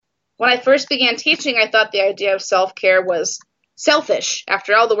when I first began teaching, I thought the idea of self-care was selfish.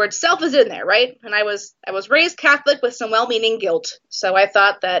 After all, the word self is in there, right? And I was raised Catholic with some well-meaning guilt. So I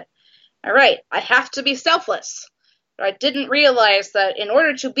thought that, all right, I have to be selfless. But I didn't realize that in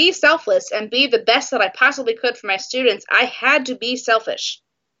order to be selfless and be the best that I possibly could for my students, I had to be selfish.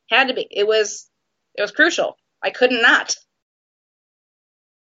 Had to be. It was crucial. I couldn't not.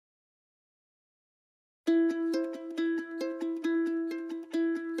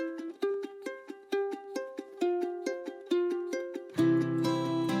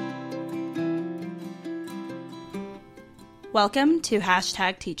 Welcome to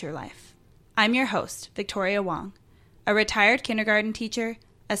 #TeacherLife. I'm your host, Victoria Wong, a retired kindergarten teacher,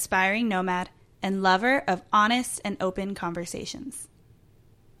 aspiring nomad, and lover of honest and open conversations.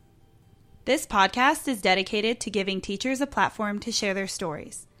 This podcast is dedicated to giving teachers a platform to share their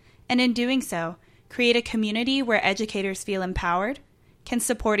stories, and in doing so, create a community where educators feel empowered, can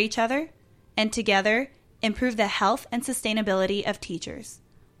support each other, and together improve the health and sustainability of teachers,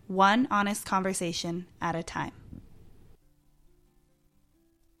 one honest conversation at a time.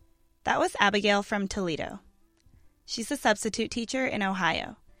 That was Abigail from Toledo. She's a substitute teacher in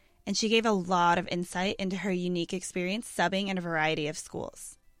Ohio, and she gave a lot of insight into her unique experience subbing in a variety of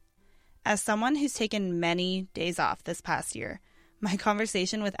schools. As someone who's taken many days off this past year, my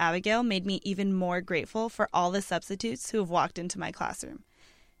conversation with Abigail made me even more grateful for all the substitutes who have walked into my classroom,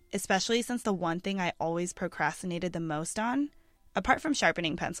 especially since the one thing I always procrastinated the most on, apart from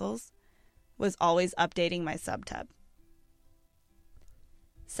sharpening pencils, was always updating my subtub.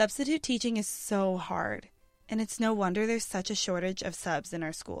 Substitute teaching is so hard, and it's no wonder there's such a shortage of subs in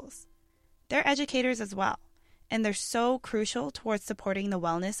our schools. They're educators as well, and they're so crucial towards supporting the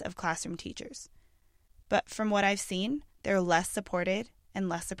wellness of classroom teachers. But from what I've seen, they're less supported and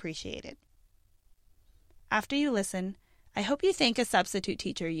less appreciated. After you listen, I hope you thank a substitute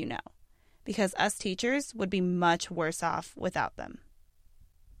teacher you know, because us teachers would be much worse off without them.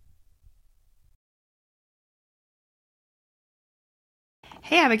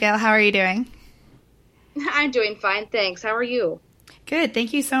 Hey, Abigail, how are you doing? I'm doing fine, thanks. How are you? Good.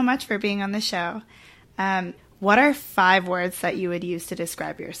 Thank you so much for being on the show. What are 5 words that you would use to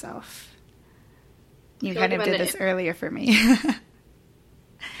describe yourself? You kind of did this earlier for me.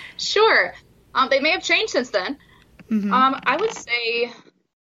 Sure. They may have changed since then. Mm-hmm. I would say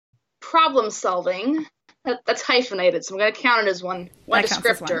problem solving. That's hyphenated, so I'm going to count it as one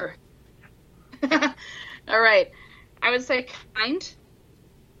descriptor. All right. I would say kind.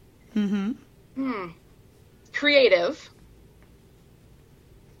 Mm-hmm. Creative,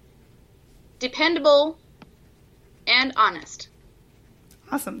 dependable, and honest.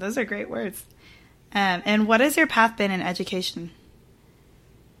 Awesome. Those are great words. And what has your path been in education?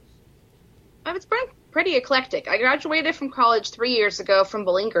 It's been pretty eclectic. I graduated from college 3 years ago from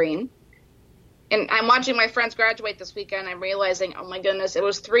Bowling Green. And I'm watching my friends graduate this weekend. I'm realizing, oh my goodness, it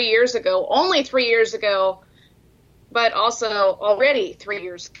was 3 years ago, only 3 years ago, but also already 3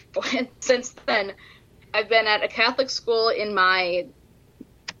 years ago. And since then, I've been at a Catholic school in my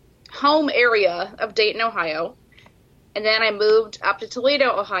home area of Dayton, Ohio. And then I moved up to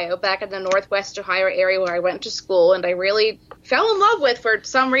Toledo, Ohio, back in the Northwest Ohio area where I went to school. And I really fell in love with, for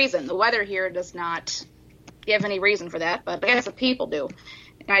some reason, the weather here does not give any reason for that, but I guess the people do.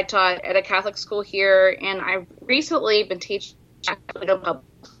 And I taught at a Catholic school here, and I've recently been teaching at Toledo public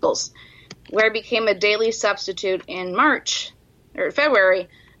schools, where I became a daily substitute in February,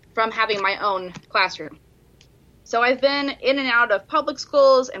 from having my own classroom. So I've been in and out of public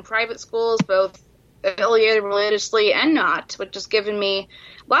schools and private schools, both affiliated religiously and not, which has given me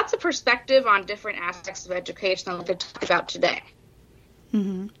lots of perspective on different aspects of education that I'm going to talk about today.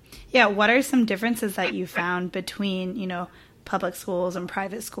 Mm-hmm. Yeah, what are some differences that you found between, public schools and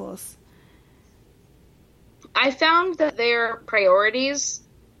private schools? I found that their priorities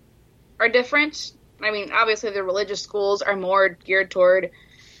are different. I mean, obviously the religious schools are more geared toward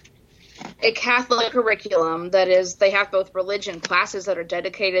a Catholic curriculum. That is, they have both religion classes that are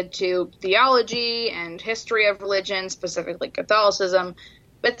dedicated to theology and history of religion, specifically Catholicism,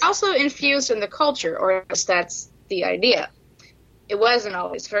 but it's also infused in the culture, or at least that's the idea. It wasn't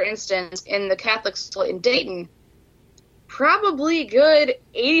always. For instance, in the Catholic school in Dayton, probably good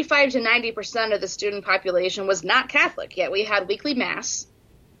 85 to 90% of the student population was not Catholic, yet we had weekly mass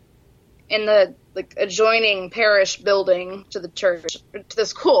in the adjoining parish building to the church, to the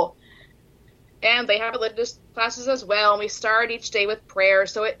school. And they have religious classes as well, and we start each day with prayer,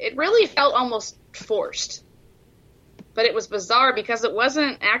 so it really felt almost forced. But it was bizarre because it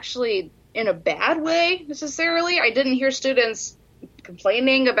wasn't actually in a bad way, necessarily. I didn't hear students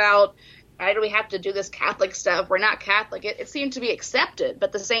complaining about Why do we have to do this Catholic stuff? We're not Catholic. It seemed to be accepted, but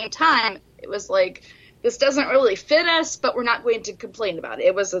at the same time, it was like, this doesn't really fit us, but we're not going to complain about it.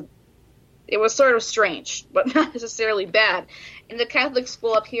 It was sort of strange, but not necessarily bad. In the Catholic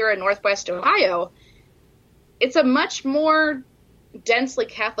school up here in Northwest Ohio, it's a much more densely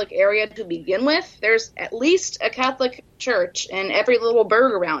Catholic area to begin with. There's at least a Catholic church in every little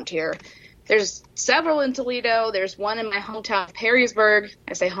burg around here. There's several in Toledo. There's one in my hometown of Perrysburg.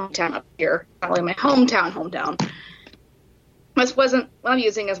 I say hometown up here, probably my hometown. This wasn't what I'm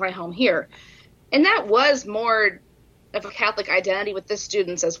using as my home here. And that was more of a Catholic identity with the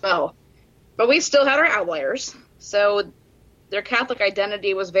students as well. But we still had our outliers. So their Catholic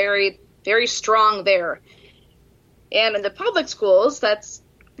identity was very, very strong there. And in the public schools, that's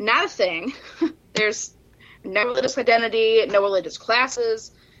not a thing. There's no religious identity, no religious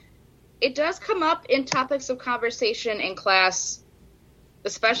classes. It does come up in topics of conversation in class,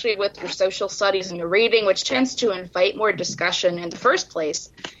 especially with your social studies and your reading, which tends to invite more discussion in the first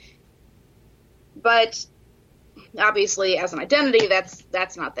place. But obviously, as an identity,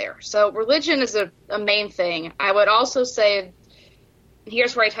 that's not there. So religion is a main thing. I would also say,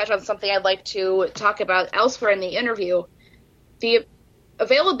 here's where I touch on something I'd like to talk about elsewhere in the interview, the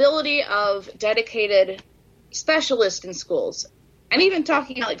availability of dedicated specialists in schools. I'm even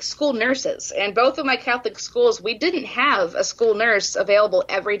talking about like school nurses. And both of my Catholic schools, we didn't have a school nurse available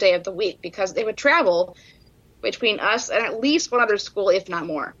every day of the week because they would travel between us and at least one other school, if not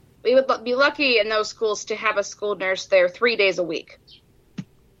more. We would be lucky in those schools to have a school nurse there 3 days a week,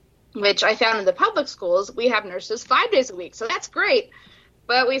 which I found in the public schools, we have nurses 5 days a week. So that's great.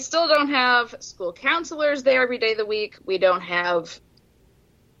 But we still don't have school counselors there every day of the week. We don't have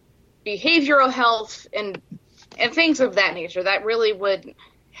behavioral health and things of that nature that really would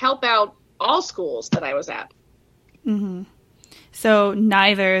help out all schools that I was at. Mm-hmm. So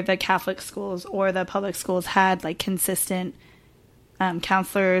neither the Catholic schools or the public schools had like consistent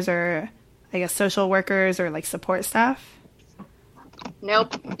counselors or I guess social workers or like support staff?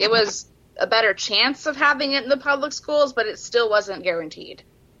 Nope. It was a better chance of having it in the public schools, but it still wasn't guaranteed.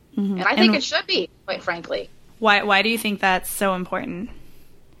 Mm-hmm. And I think it should be, quite frankly. Why do you think that's so important?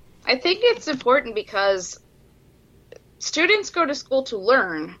 I think it's important because students go to school to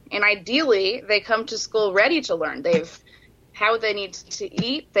learn, and ideally they come to school ready to learn. They've how they need to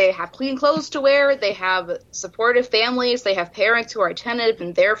eat, they have clean clothes to wear, they have supportive families, they have parents who are attentive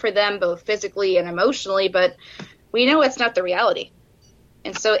and there for them both physically and emotionally, but we know it's not the reality.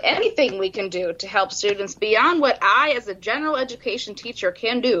 And so anything we can do to help students beyond what I, as a general education teacher,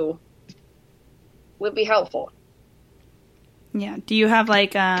 can do would be helpful. Yeah. Do you have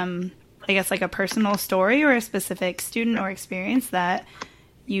like, I guess like a personal story or a specific student or experience that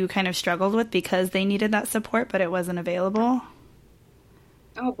you kind of struggled with because they needed that support, but it wasn't available?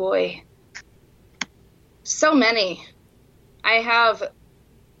 Oh boy. So many. I have,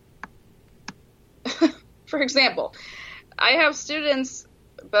 for example, I have students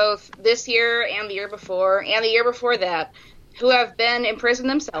both this year and the year before and the year before that who have been in prison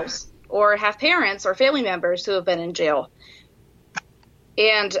themselves or have parents or family members who have been in jail.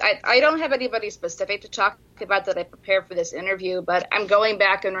 And I don't have anybody specific to talk about that I prepared for this interview, but I'm going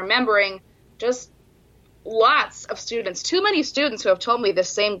back and remembering just lots of students, too many students who have told me the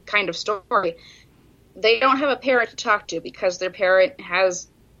same kind of story. They don't have a parent to talk to because their parent has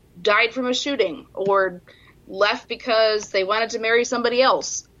died from a shooting or left because they wanted to marry somebody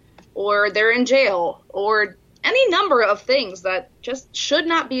else, or they're in jail, or any number of things that just should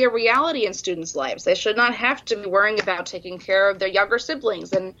not be a reality in students' lives. They should not have to be worrying about taking care of their younger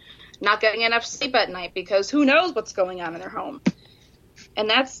siblings and not getting enough sleep at night because who knows what's going on in their home.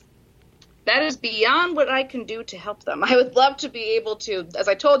 And that is beyond what I can do to help them. I would love to be able to, as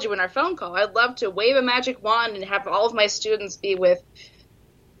I told you in our phone call, I'd love to wave a magic wand and have all of my students be with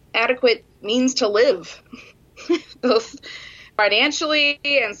adequate means to live, both financially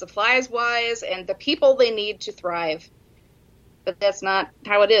and supplies-wise, and the people they need to thrive. But that's not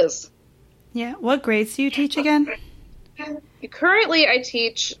how it is. Yeah. What grades do you teach again? Currently, I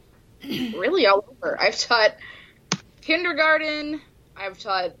teach really all over. I've taught kindergarten. I've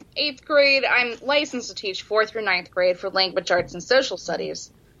taught 8th grade. I'm licensed to teach 4th through 9th grade for language arts and social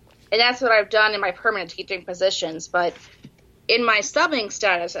studies. And that's what I've done in my permanent teaching positions. But in my subbing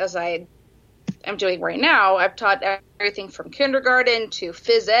status, as I am doing right now, I've taught everything from kindergarten to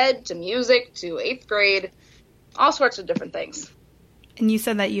phys ed to music to 8th grade, all sorts of different things. And you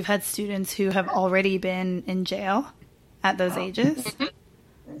said that you've had students who have already been in jail at those ages? Mm-hmm.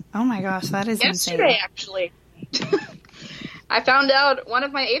 Oh my gosh, that is Yesterday, insane. Actually. I found out one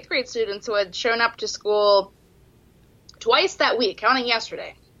of my 8th grade students who had shown up to school twice that week, counting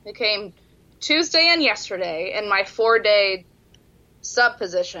yesterday, who came Tuesday and yesterday in my 4-day sub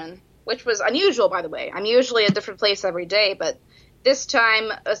position, which was unusual, by the way. I'm usually at a different place every day, but this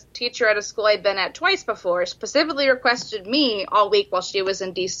time a teacher at a school I'd been at twice before specifically requested me all week while she was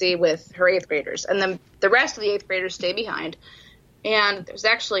in D.C. with her 8th graders, and then the rest of the 8th graders stay behind. And there was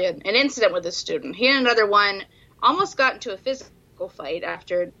actually an incident with this student. He and another one almost got into a physical fight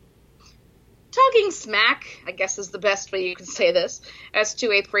after talking smack, I guess is the best way you can say this, as 2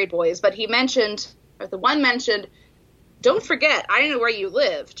 8th grade boys. But the one mentioned, "Don't forget, I know where you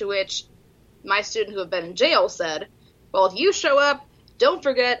live," to which my student who had been in jail said, "Well, if you show up, don't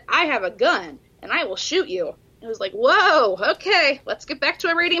forget, I have a gun, and I will shoot you." It was like, whoa, okay, let's get back to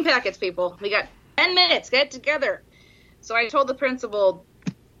our reading packets, people. We got 10 minutes, get it together. So I told the principal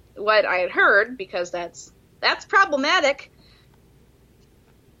what I had heard, because that's problematic.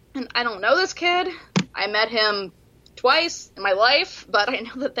 And I don't know this kid. I met him twice in my life, but I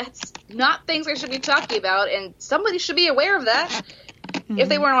know that that's not things I should be talking about, and somebody should be aware of that if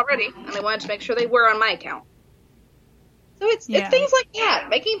they weren't already, and I wanted to make sure they were on my account. So it's things like that,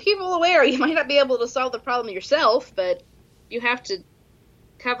 making people aware. You might not be able to solve the problem yourself, but you have to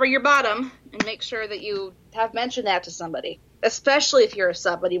cover your bottom and make sure that you have mentioned that to somebody, especially if you're a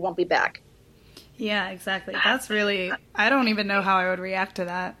sub and you won't be back. Yeah, exactly. That's really, I don't even know how I would react to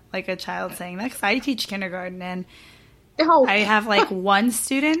that, like a child saying that, because I teach kindergarten, and I have like one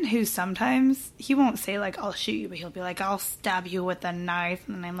student who sometimes, he won't say like, "I'll shoot you," but he'll be like, "I'll stab you with a knife,"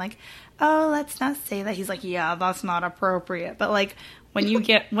 and I'm like, "Oh, let's not say that." He's like, "Yeah, that's not appropriate." But like when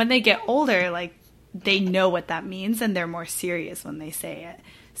they get older, like they know what that means, and they're more serious when they say it.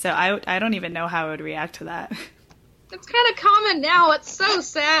 So I don't even know how I would react to that. It's kind of common now. It's so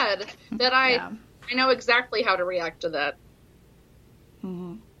sad that I know exactly how to react to that.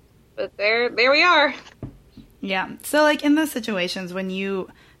 Mm-hmm. But there we are. Yeah. So like in those situations when you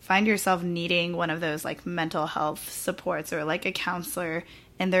find yourself needing one of those like mental health supports or like a counselor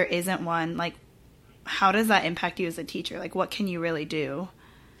and there isn't one, like how does that impact you as a teacher? Like what can you really do?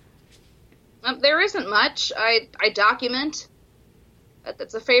 There isn't much. I document.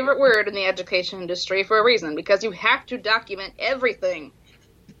 That's a favorite word in the education industry for a reason, because you have to document everything.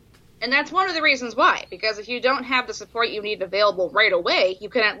 And that's one of the reasons why, because if you don't have the support you need available right away, you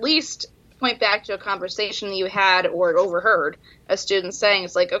can at least point back to a conversation that you had or overheard a student saying,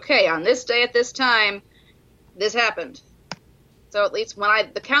 it's like, okay, on this day at this time, this happened. So at least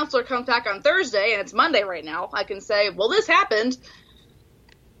when the counselor comes back on Thursday, and it's Monday right now, I can say, well, this happened,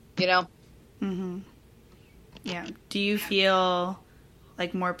 you know. Mm-hmm. Yeah. Do you feel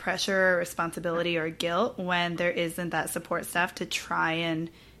like more pressure or responsibility or guilt when there isn't that support staff to try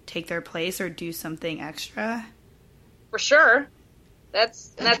and take their place or do something extra? For sure. That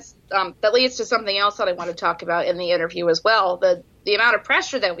leads to something else that I want to talk about in the interview as well. The amount of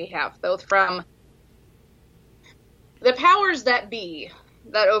pressure that we have, both from the powers that be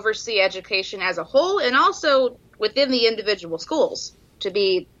that oversee education as a whole, and also within the individual schools to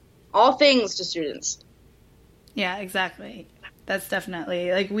be all things to students. Yeah, exactly. That's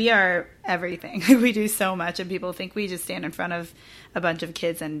definitely, like, we are everything. We do so much, and people think we just stand in front of a bunch of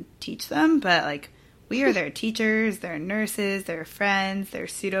kids and teach them, but, like, we are their teachers, their nurses, their friends, their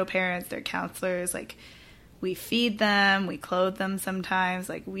pseudo-parents, their counselors. Like, we feed them, we clothe them sometimes.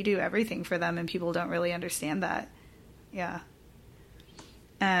 Like, we do everything for them, and people don't really understand that. Yeah.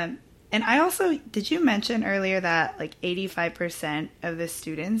 And I also, did you mention earlier that, like, 85% of the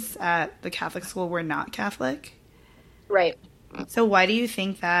students at the Catholic school were not Catholic? Right. So why do you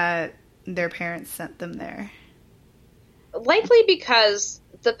think that their parents sent them there? Likely because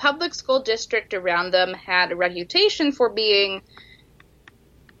the public school district around them had a reputation for being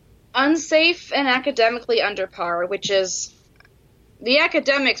unsafe and academically under par, which is, the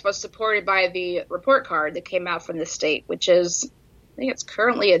academics was supported by the report card that came out from the state, which is, I think it's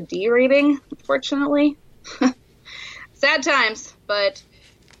currently a D rating, unfortunately. Sad times,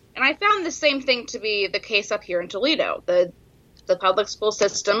 and I found the same thing to be the case up here in Toledo. The public school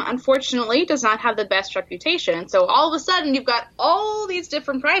system, unfortunately, does not have the best reputation. So all of a sudden, you've got all these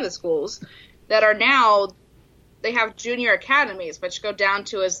different private schools that are now, they have junior academies, which go down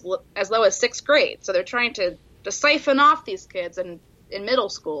to as low as 6th grade. So they're trying to siphon off these kids in middle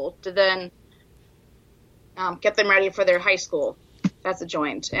school to then get them ready for their high school. That's a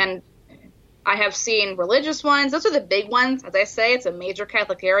joint. And I have seen religious ones. Those are the big ones. As I say, it's a major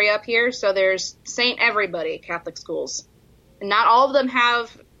Catholic area up here. So there's Saint Everybody Catholic schools. And not all of them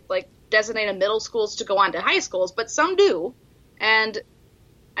have, like, designated middle schools to go on to high schools, but some do. And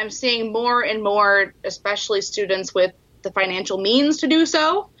I'm seeing more and more, especially students with the financial means to do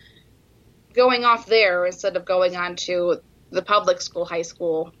so, going off there instead of going on to the public school, high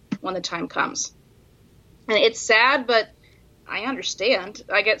school when the time comes. And it's sad, but I understand.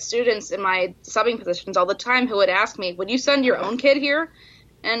 I get students in my subbing positions all the time who would ask me, would you send your own kid here?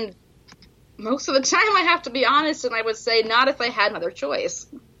 And most of the time I have to be honest, and I would say not if I had another choice.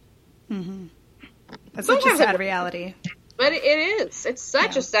 Mm-hmm. That's such a sad reality. But it is. It's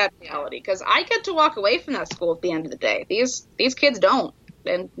such a sad reality because I get to walk away from that school at the end of the day. These kids don't,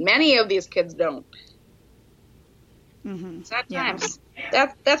 and many of these kids don't. Mm-hmm. Sad times.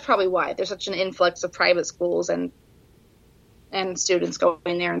 That's probably why there's such an influx of private schools and students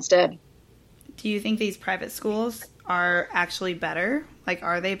going there instead. Do you think these private schools are actually better? Like,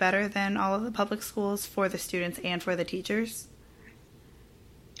 are they better than all of the public schools for the students and for the teachers?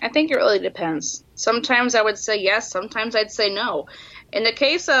 I think it really depends. Sometimes I would say yes, sometimes I'd say no. In the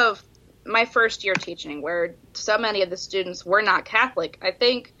case of my first year teaching, where so many of the students were not Catholic, I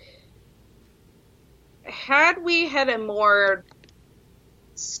think had we had a more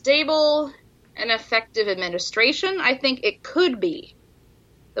stable and effective administration, I think it could be.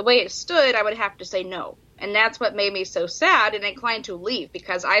 The way it stood, I would have to say no. And that's what made me so sad and inclined to leave,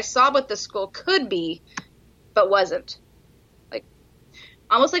 because I saw what the school could be, but wasn't. Like,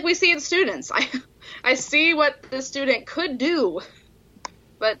 almost like we see in students. I see what the student could do,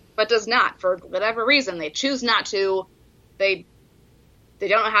 but does not, for whatever reason. They choose not to. They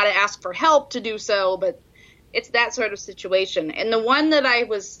don't know how to ask for help to do so, but it's that sort of situation. And the one that I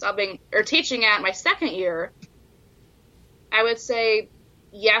was subbing or teaching at my second year, I would say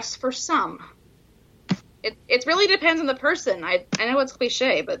yes for some. It really depends on the person. I know it's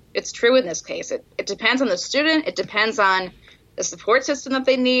cliche, but it's true in this case. It depends on the student. It depends on the support system that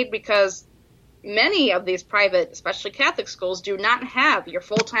they need, because many of these private, especially Catholic schools, do not have your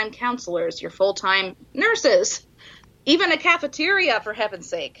full-time counselors, your full-time nurses, even a cafeteria, for heaven's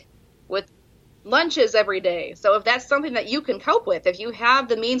sake, with lunches every day. So if that's something that you can cope with, if you have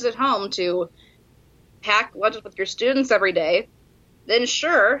the means at home to pack lunches with your students every day, then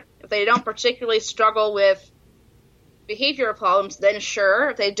sure. If they don't particularly struggle with behavioral problems, then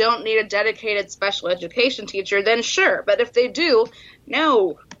sure. If they don't need a dedicated special education teacher, then sure. But if they do,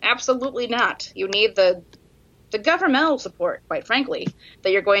 no, absolutely not. You need the governmental support, quite frankly,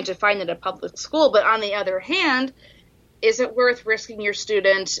 that you're going to find in a public school. But on the other hand, is it worth risking your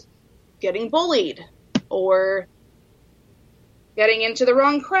student getting bullied or getting into the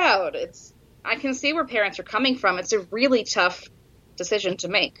wrong crowd? I can see where parents are coming from. It's a really tough decision to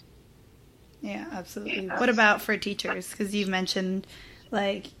make. Yeah, absolutely. What about for teachers? Because you've mentioned,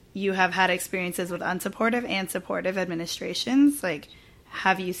 like, you have had experiences with unsupportive and supportive administrations. Like,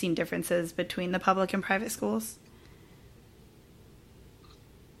 have you seen differences between the public and private schools?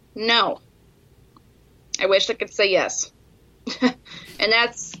 No. I wish I could say yes. And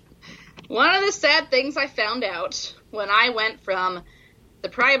that's one of the sad things I found out when I went from the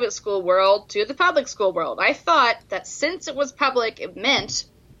private school world to the public school world. I thought that since it was public, it meant,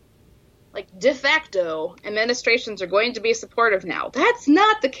 like, de facto, administrations are going to be supportive now. That's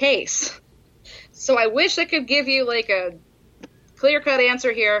not the case. So I wish I could give you, like, a clear-cut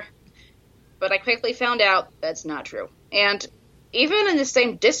answer here, but I quickly found out that's not true. And even in the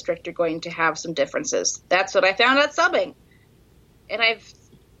same district, you're going to have some differences. That's what I found out subbing. And I've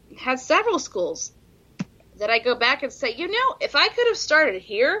had several schools that I go back and say, if I could have started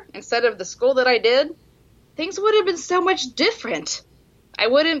here instead of the school that I did, things would have been so much different. I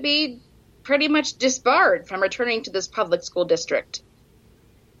wouldn't be pretty much disbarred from returning to this public school district.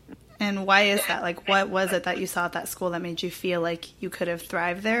 And why is that? Like, what was it that you saw at that school that made you feel like you could have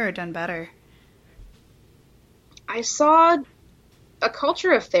thrived there or done better? I saw a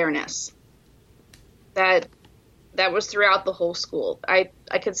culture of fairness that was throughout the whole school. I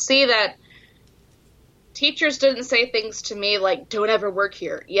could see that teachers didn't say things to me like, don't ever work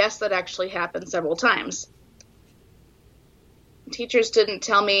here. Yes, that actually happened several times. Teachers didn't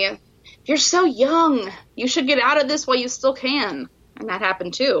tell me, you're so young, you should get out of this while you still can. And that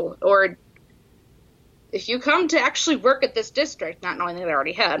happened too. Or if you come to actually work at this district, not knowing that I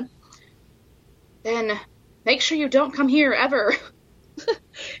already had, then make sure you don't come here ever.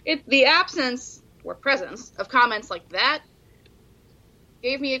 The absence or presence of comments like that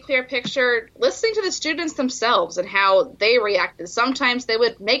gave me a clear picture, listening to the students themselves and how they reacted. Sometimes they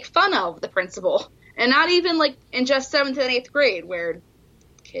would make fun of the principal, and not even like in just 7th and 8th grade where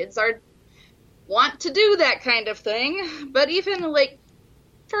kids want to do that kind of thing, but even like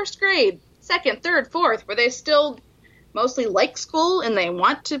 1st grade, 2nd, 3rd, 4th, where they still mostly like school and they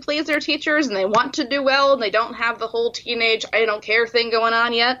want to please their teachers and they want to do well and they don't have the whole teenage I don't care thing going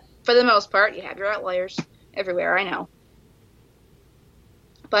on yet. For the most part, you have your outliers everywhere, I know.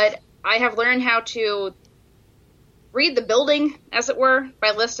 But I have learned how to read the building, as it were,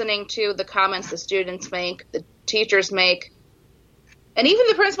 by listening to the comments the students make, the teachers make, and even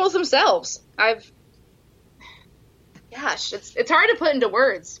the principals themselves. It's hard to put into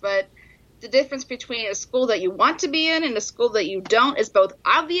words, but the difference between a school that you want to be in and a school that you don't is both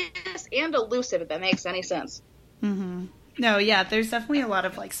obvious and elusive, if that makes any sense. Mm-hmm. No, yeah, there's definitely a lot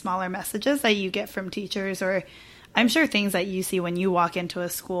of like smaller messages that you get from teachers, or I'm sure things that you see when you walk into a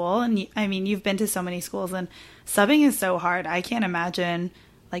school. And I mean, you've been to so many schools, and subbing is so hard. I can't imagine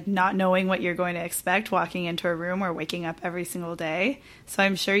like not knowing what you're going to expect walking into a room or waking up every single day. So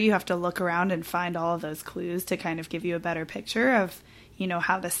I'm sure you have to look around and find all of those clues to kind of give you a better picture of, you know,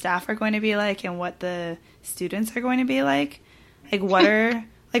 how the staff are going to be like and what the students are going to be like.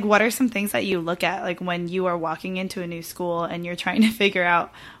 What are some things that you look at, like when you are walking into a new school and you're trying to figure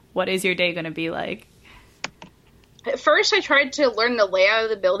out what is your day going to be like? At first, I tried to learn the layout of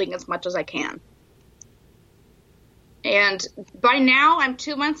the building as much as I can. And by now, I'm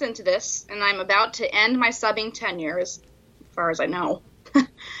 2 months into this, and I'm about to end my subbing tenure, as far as I know,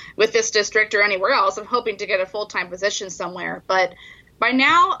 with this district or anywhere else. I'm hoping to get a full-time position somewhere. But by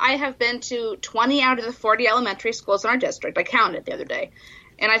now, I have been to 20 out of the 40 elementary schools in our district. I counted the other day.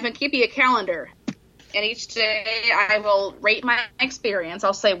 And I've been keeping a calendar. And each day, I will rate my experience.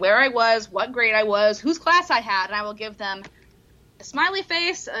 I'll say where I was, what grade I was, whose class I had, and I will give them a smiley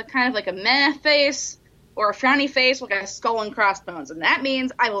face, a kind of like a meh face, or a frowny face, like a skull and crossbones. And that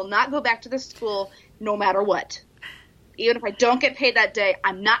means I will not go back to the school no matter what. Even if I don't get paid that day,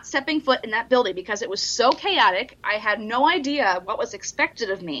 I'm not stepping foot in that building because it was so chaotic. I had no idea what was expected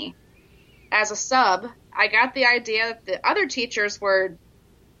of me as a sub. I got the idea that the other teachers were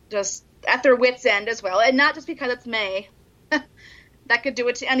just at their wits' end as well. And not just because it's May. That could do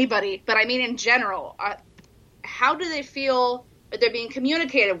it to anybody. But I mean in general. How do they feel that they're being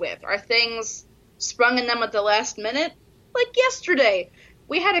communicated with? Are things sprung in them at the last minute? Like yesterday,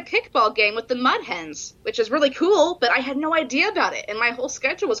 we had a kickball game with the Mud Hens, which is really cool, but I had no idea about it, and my whole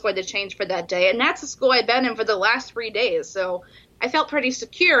schedule was going to change for that day, and that's the school I'd been in for the last 3 days, so I felt pretty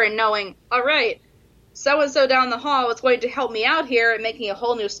secure in knowing, all right, so-and-so down the hall is going to help me out here and making a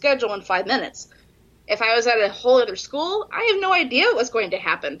whole new schedule in 5 minutes. If I was at a whole other school, I have no idea what was going to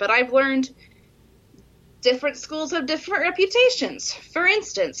happen, but I've learned different schools have different reputations. For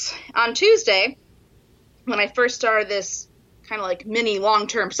instance, on Tuesday, when I first started this kind of like mini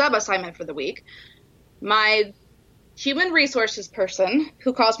long-term sub-assignment for the week, my human resources person,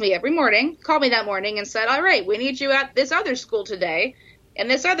 who calls me every morning, called me that morning and said, all right, we need you at this other school today. And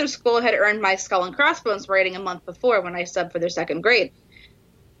this other school had earned my skull and crossbones rating a month before when I subbed for their second grade.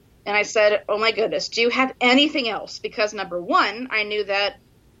 And I said, oh my goodness, do you have anything else? Because number one, I knew that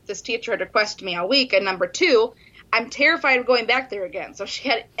this teacher had requested me all week. And number two, I'm terrified of going back there again. So if she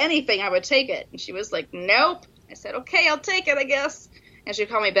had anything, I would take it. And she was like, nope. I said, okay, I'll take it, I guess. And she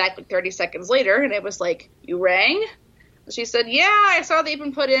called me back like 30 seconds later, and it was like, you rang? And she said, yeah, I saw they've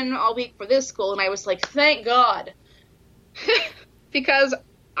been put in all week for this school. And I was like, thank God. Because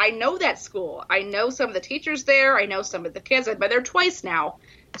I know that school. I know some of the teachers there. I know some of the kids. I've been there twice now.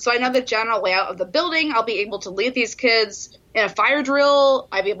 So I know the general layout of the building. I'll be able to lead these kids in a fire drill.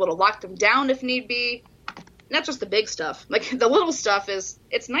 I'll be able to lock them down if need be. Not just the big stuff. Like, the little stuff is,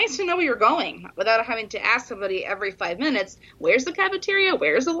 it's nice to know where you're going without having to ask somebody every 5 minutes, where's the cafeteria?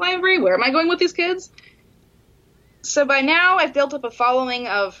 Where's the library? Where am I going with these kids? So by now, I've built up a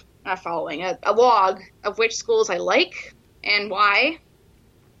log of which schools I like and why,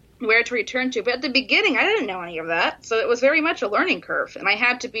 where to return to. But at the beginning, I didn't know any of that. So it was very much a learning curve. And I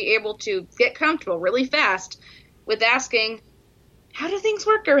had to be able to get comfortable really fast with asking, how do things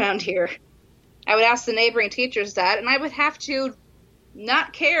work around here? I would ask the neighboring teachers that, and I would have to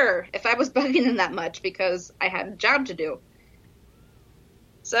not care if I was bugging them that much because I had a job to do.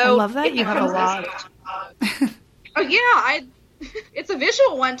 So I love that you have a log. Oh, yeah. It's a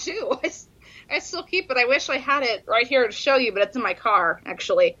visual one, too. I still keep it. I wish I had it right here to show you, but it's in my car,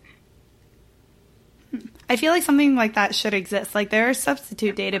 actually. I feel like something like that should exist. Like, there are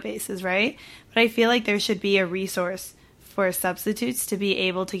substitute databases, right? But I feel like there should be a resource for substitutes to be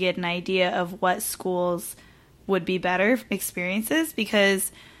able to get an idea of what schools would be better experiences,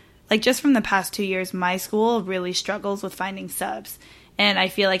 because like just from the past 2 years, my school really struggles with finding subs. And I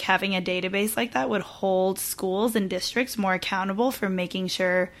feel like having a database like that would hold schools and districts more accountable for making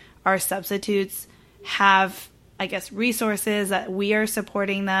sure our substitutes have, I guess, resources, that we are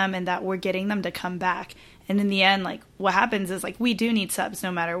supporting them and that we're getting them to come back. And in the end, like what happens is like we do need subs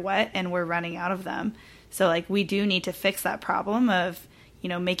no matter what, and we're running out of them. So, like, we do need to fix that problem of, you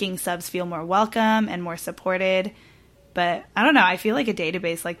know, making subs feel more welcome and more supported. But I don't know. I feel like a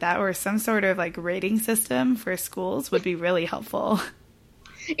database like that or some sort of like rating system for schools would be really helpful.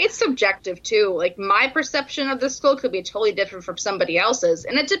 It's subjective too. Like my perception of the school could be totally different from somebody else's.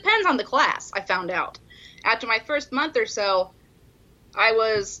 And it depends on the class, I found out. After my first month or so, I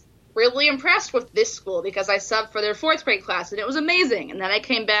was really impressed with this school because I subbed for their 4th grade class and it was amazing. And then I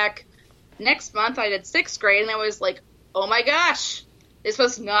came back next month, I did 6th grade and I was like, oh my gosh, this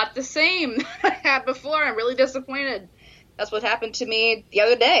was not the same I had before. I'm really disappointed. That's what happened to me the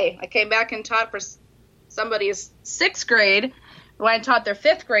other day. I came back and taught for somebody's 6th grade when I taught their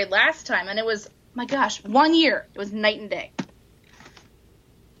 5th grade last time. And it was, my gosh, 1 year. It was night and day.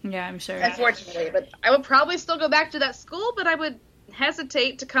 Yeah, I'm sure. Unfortunately. But I would probably still go back to that school, but I would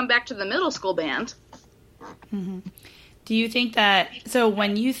hesitate to come back to the middle school band. Mm-hmm. Do you think that, so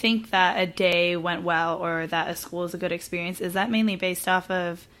when you think that a day went well or that a school is a good experience, is that mainly based off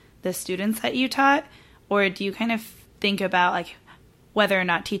of the students that you taught? Or do you kind of think about like whether or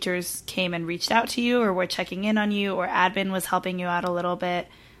not teachers came and reached out to you or were checking in on you or admin was helping you out a little bit?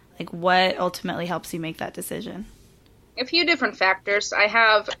 Like what ultimately helps you make that decision? A few different factors. I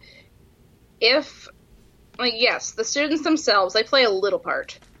have, yes, the students themselves, they play a little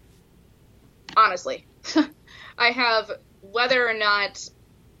part. Honestly. I have whether or not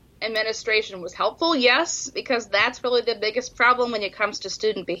administration was helpful, yes, because that's really the biggest problem when it comes to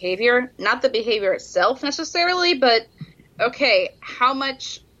student behavior. Not the behavior itself necessarily, but, okay, how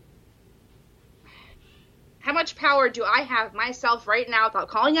much power do I have myself right now without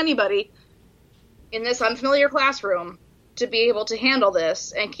calling anybody in this unfamiliar classroom to be able to handle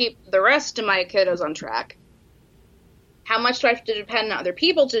this and keep the rest of my kiddos on track? How much do I have to depend on other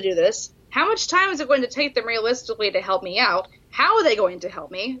people to do this? How much time is it going to take them realistically to help me out? How are they going to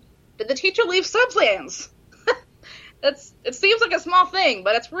help me? Did the teacher leave sub-plans? It seems like a small thing,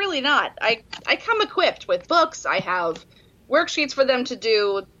 but it's really not. I come equipped with books. I have worksheets for them to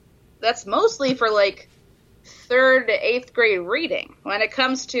do. That's mostly for like 3rd to 8th grade reading. When it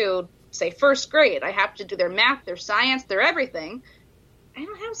comes to, say, 1st grade, I have to do their math, their science, their everything. I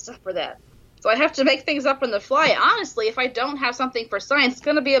don't have stuff for that. So I have to make things up on the fly. Honestly, if I don't have something for science, it's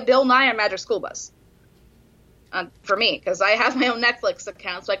going to be a Bill Nye or Magic School Bus. For me, because I have my own Netflix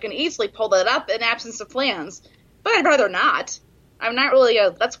account, so I can easily pull that up in absence of plans. But I'd rather not. I'm not really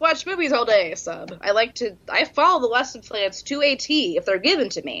a let's watch movies all day sub. I follow the lesson plans to a T if they're given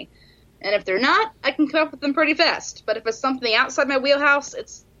to me. And if they're not, I can come up with them pretty fast. But if it's something outside my wheelhouse,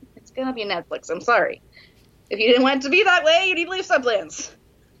 it's going to be Netflix. I'm sorry. If you didn't want it to be that way, you need to leave sub plans.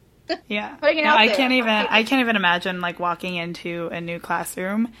 Yeah. No, I can't even imagine like walking into a new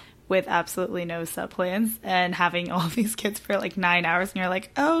classroom with absolutely no sub plans and having all these kids for like 9 hours and you're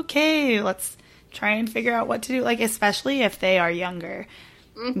like, okay, let's try and figure out what to do. Like, especially if they are younger,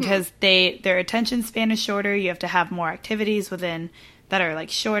 because their attention span is shorter. You have to have more activities within that are like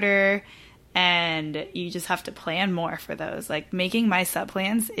shorter, and you just have to plan more for those. Like making my sub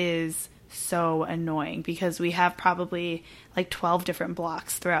plans is so annoying because we have probably like 12 different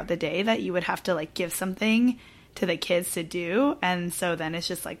blocks throughout the day that you would have to like give something to the kids to do. And so then it's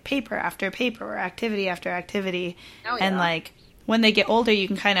just like paper after paper or activity after activity. Oh, yeah. And like when they get older, you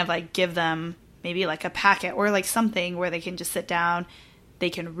can kind of like give them maybe like a packet or like something where they can just sit down, they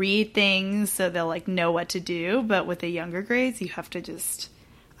can read things so they'll like know what to do. But with the younger grades, you have to just,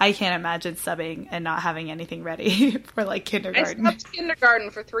 I can't imagine subbing and not having anything ready for like kindergarten. I subbed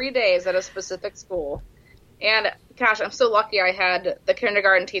kindergarten for 3 days at a specific school. And gosh, I'm so lucky I had the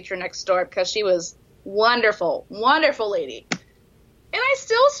kindergarten teacher next door because she was wonderful, wonderful lady. And I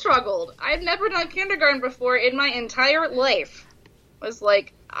still struggled. I've never done kindergarten before in my entire life. I was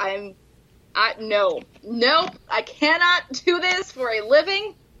like, no, I cannot do this for a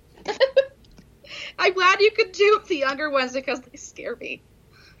living. I'm glad you could do the younger ones because they scare me.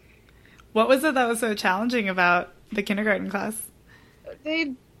 What was it that was so challenging about the kindergarten class?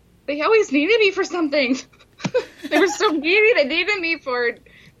 They always needed me for something. They were so needy. They needed me for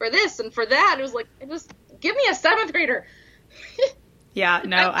this and for that. It was like, just give me a 7th grader. Yeah,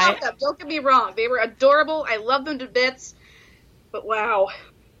 no, I love them. Don't get me wrong. They were adorable. I love them to bits. But wow.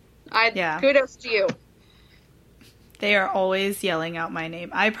 Kudos to you. They are always yelling out my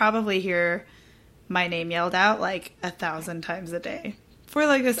name. I probably hear my name yelled out like 1,000 times a day. For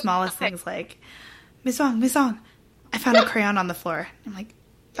like the smallest things, like, Miss Wong, I found a crayon on the floor. I'm like,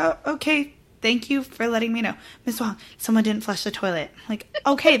 oh, okay, thank you for letting me know. Miss Wong, someone didn't flush the toilet. I'm like,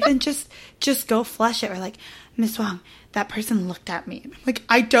 okay, then just go flush it. Or like, Miss Wong, that person looked at me. I'm like,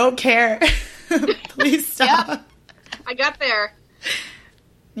 I don't care. Please stop. Yep. I got there.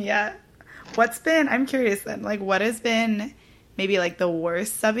 Yeah. I'm curious then, like, what has been maybe like the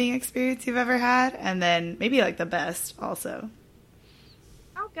worst subbing experience you've ever had, and then maybe like the best also.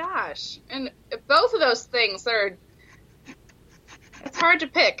 Oh gosh. And both of those things it's hard to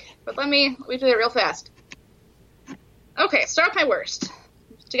pick, but let me do it real fast. Okay, start with my worst,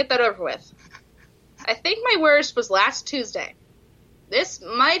 to get that over with. I think my worst was last Tuesday. This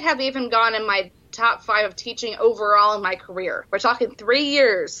might have even gone in my top 5 of teaching overall in my career. We're talking 3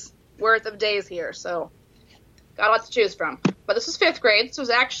 years worth of days here, so got a lot to choose from. But this was 5th grade. This was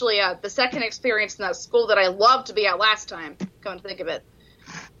actually the second experience in that school that I loved to be at last time, come to think of it.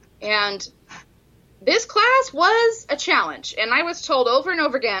 And this class was a challenge, and I was told over and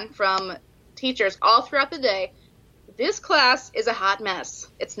over again from teachers all throughout the day, this class is a hot mess.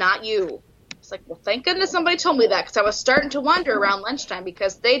 It's not you. It's like, well, thank goodness somebody told me that, because I was starting to wonder around lunchtime,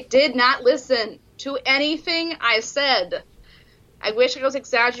 because they did not listen to anything I said. I wish I was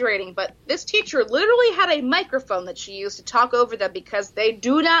exaggerating, but this teacher literally had a microphone that she used to talk over them, because they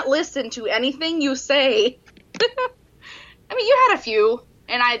do not listen to anything you say. I mean, you had a few,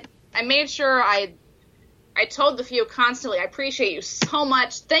 and I made sure I told the few constantly, I appreciate you so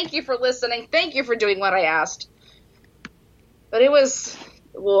much. Thank you for listening. Thank you for doing what I asked. But it was,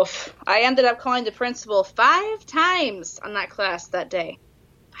 woof. I ended up calling the principal 5 times on that class that day.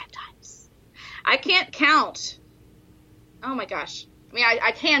 5 times. I can't count. Oh my gosh. I mean,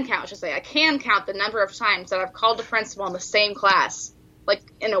 I can count, I should say. I can count the number of times that I've called the principal in the same class. Like,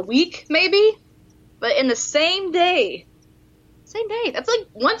 in a week, maybe? But in the same day. Same day. That's like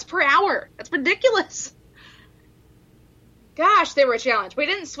once per hour. That's ridiculous. Gosh, they were a challenge. We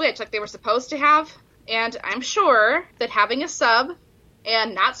didn't switch like they were supposed to have. And I'm sure that having a sub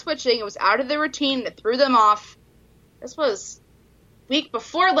and not switching, it was out of the routine that threw them off. This was week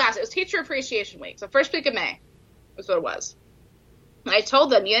before last. It was Teacher Appreciation Week. So first week of May was what it was. And I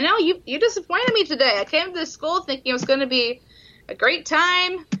told them, you disappointed me today. I came to this school thinking it was going to be a great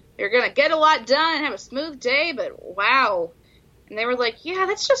time. You're going to get a lot done and have a smooth day, but wow. And they were like, yeah,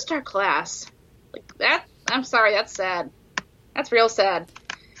 that's just our class. Like that, I'm sorry, that's sad. That's real sad.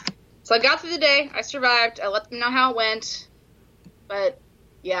 So I got through the day. I survived. I let them know how it went. But,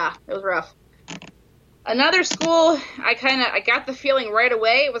 yeah, it was rough. Another school, I got the feeling right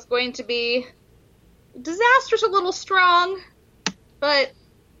away it was going to be disaster's a little strong, but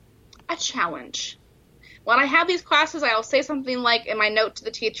a challenge. When I have these classes, I will say something like in my note to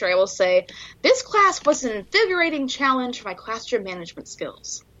the teacher, I will say, this class was an invigorating challenge for my classroom management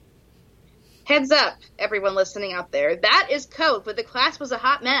skills. Heads up, everyone listening out there. That is code, but the class was a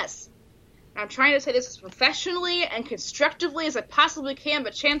hot mess. I'm trying to say this as professionally and constructively as I possibly can,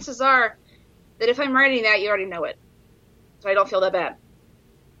 but chances are that if I'm writing that, you already know it. So I don't feel that bad.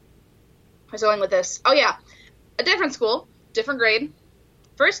 I was going with this. Oh, yeah. A different school, different grade.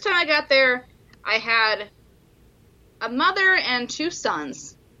 First time I got there, I had a mother and 2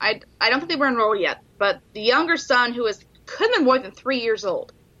 sons. I don't think they were enrolled yet, but the younger son, who could have been more than 3 years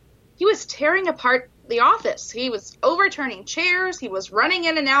old, he was tearing apart the office. He was overturning chairs. He was running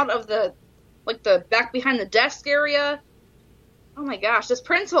in and out of the back behind the desk area. Oh my gosh, this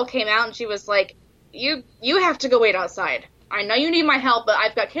principal came out and she was like, you have to go wait outside. I know you need my help, but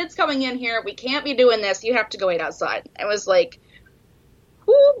I've got kids coming in here. We can't be doing this. You have to go wait outside. I was like,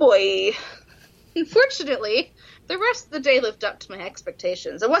 oh boy. Unfortunately, the rest of the day lived up to my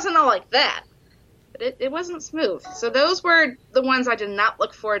expectations. It wasn't all like that, but it wasn't smooth. So those were the ones I did not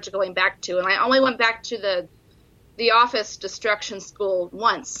look forward to going back to, and I only went back to the office destruction school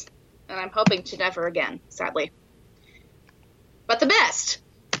once, and I'm hoping to never again, sadly. But the best,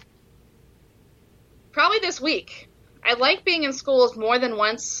 probably this week. I like being in schools more than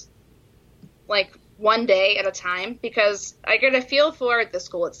once, like one day at a time, because I get a feel for the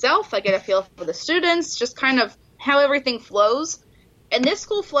school itself, I get a feel for the students, just kind of how everything flows, and this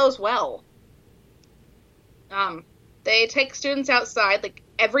school flows well. They take students outside, like,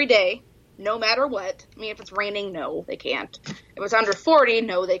 every day, no matter what. I mean, if it's raining, no, they can't. If it's under 40,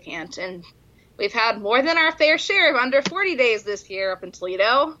 no, they can't. And we've had more than our fair share of under 40 days this year up in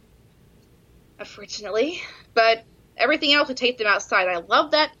Toledo, unfortunately. But everything else, we take them outside. I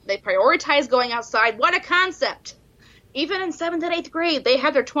love that. They prioritize going outside. What a concept! Even in 7th and 8th grade, they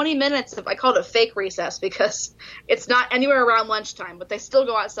have their 20 minutes of, I call it a fake recess, because it's not anywhere around lunchtime, but they still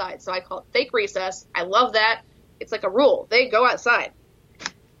go outside. So I call it fake recess. I love that. It's like a rule. They go outside.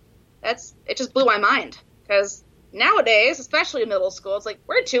 It just blew my mind, because nowadays, especially in middle school, it's like,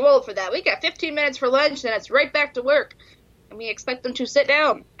 we're too old for that. We got 15 minutes for lunch, and it's right back to work. And we expect them to sit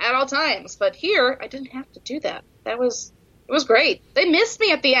down at all times. But here, I didn't have to do that. It was great. They missed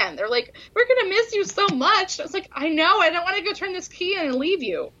me at the end. They're like, we're going to miss you so much. I was like, I know. I don't want to go turn this key in and leave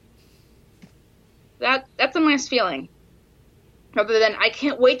you. That's a nice feeling. Other than, I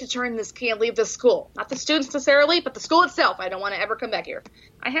can't wait to leave this school. Not the students necessarily, but the school itself. I don't want to ever come back here.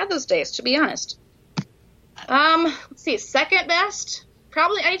 I had those days, to be honest. Let's see, second best?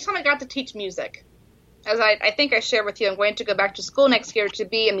 Probably anytime I got to teach music. As I think I shared with you, I'm going to go back to school next year to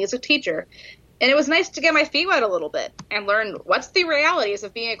be a music teacher. And it was nice to get my feet wet a little bit and learn what's the realities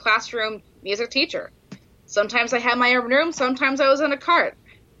of being a classroom music teacher. Sometimes I had my own room, sometimes I was in a cart.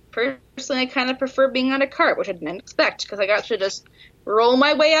 Personally, I kind of prefer being on a cart, which I didn't expect, because I got to just roll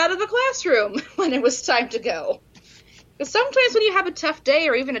my way out of the classroom when it was time to go. Because sometimes when you have a tough day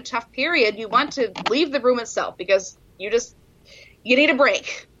or even a tough period, you want to leave the room itself because you need a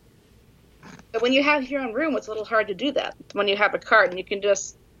break. But when you have your own room, it's a little hard to do that. When you have a cart and you can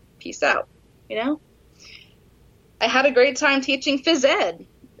just peace out, I had a great time teaching phys ed.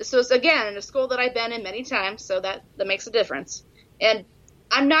 This was, again, in a school that I've been in many times, so that makes a difference. And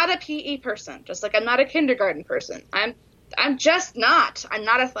I'm not a PE person, just like I'm not a kindergarten person. I'm just not. I'm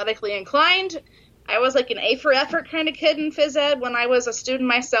not athletically inclined. I was like an A for effort kind of kid in phys ed when I was a student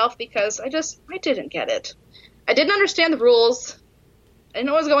myself because I didn't get it. I didn't understand the rules. I didn't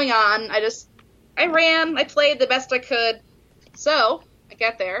know what was going on. I ran. I played the best I could. So I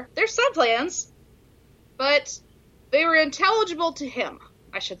got there. There's some plans, but they were intelligible to him,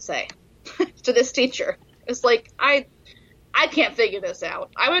 I should say, to this teacher. It's like, I can't figure this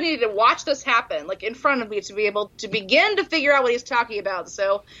out. I would need to watch this happen, like, in front of me to be able to begin to figure out what he's talking about.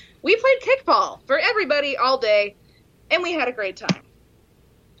 So we played kickball for everybody all day, and we had a great time.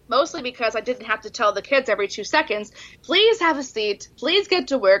 Mostly because I didn't have to tell the kids every 2 seconds, please have a seat, please get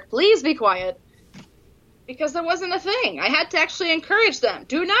to work, please be quiet. Because there wasn't a thing. I had to actually encourage them.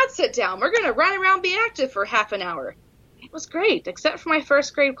 Do not sit down. We're going to run around, be active for half an hour. It was great, except for my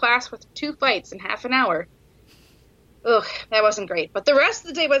first grade class with 2 fights in half an hour. Ugh, that wasn't great. But the rest of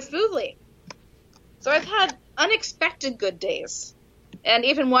the day went smoothly. So I've had unexpected good days. And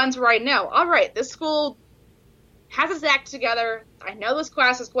even ones where I know, all right, this school has its act together. I know this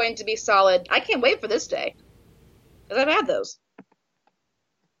class is going to be solid. I can't wait for this day. Because I've had those.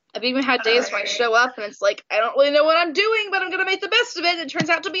 I've even had days where I show up and it's like, I don't really know what I'm doing, but I'm going to make the best of it. And it turns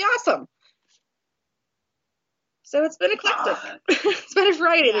out to be awesome. So it's been eclectic. It's been a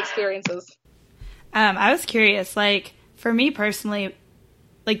variety of experiences. I was curious, like, for me personally,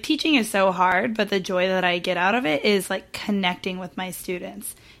 like, teaching is so hard, but the joy that I get out of it is, like, connecting with my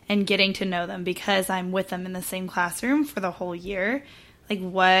students and getting to know them because I'm with them in the same classroom for the whole year. Like,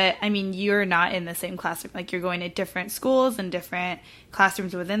 you're not in the same classroom. Like, you're going to different schools and different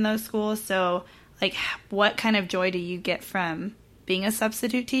classrooms within those schools. So, like, what kind of joy do you get from being a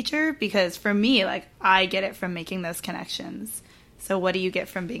substitute teacher? Because for me, like, I get it from making those connections. So what do you get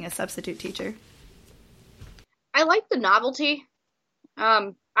from being a substitute teacher? I like the novelty.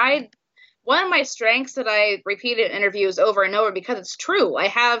 One of my strengths that I repeat in interviews over and over because it's true. I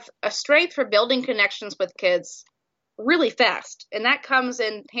have a strength for building connections with kids really fast. And that comes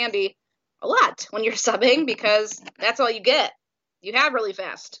in handy a lot when you're subbing because that's all you get. You have really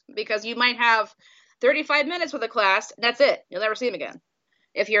fast because you might have 35 minutes with a class and that's it. You'll never see them again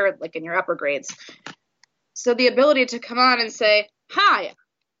if you're like in your upper grades. So the ability to come on and say, hi,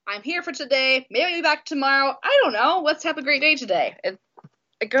 I'm here for today. Maybe I'll be back tomorrow. I don't know. Let's have a great day today.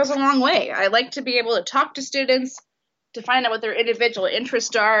 It goes a long way. I like to be able to talk to students, to find out what their individual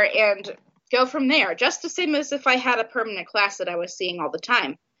interests are, and go from there, just the same as if I had a permanent class that I was seeing all the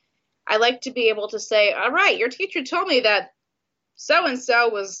time. I like to be able to say, all right, your teacher told me that so-and-so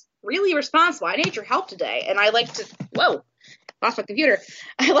was really responsible. I need your help today. And I like to, lost my computer.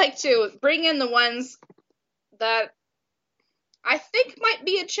 I like to bring in the ones that I think might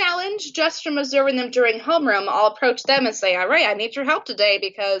be a challenge just from observing them during homeroom. I'll approach them and say, all right, I need your help today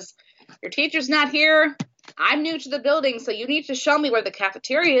because your teacher's not here. I'm new to the building, so you need to show me where the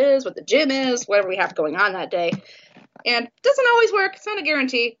cafeteria is, what the gym is, whatever we have going on that day. And it doesn't always work. It's not a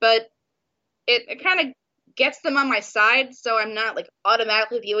guarantee, but it kind of gets them on my side, so I'm not like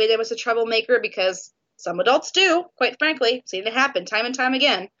automatically viewing them as a troublemaker because some adults do, quite frankly. I've seen it happen time and time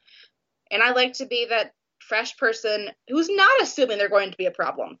again. And I like to be that fresh person who's not assuming they're going to be a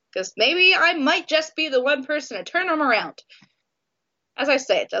problem, because maybe I might just be the one person to turn them around. As I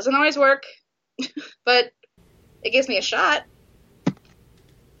say, it doesn't always work, but it gives me a shot.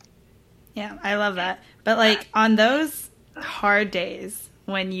 Yeah, I love that. But like on those hard days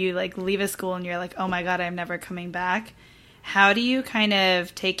when you like leave a school and you're like, oh my God, I'm never coming back, how do you kind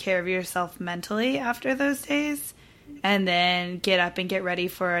of take care of yourself mentally after those days and then get up and get ready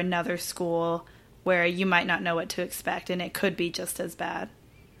for another school where you might not know what to expect and it could be just as bad?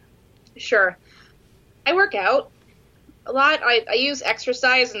 Sure. I work out a lot. I use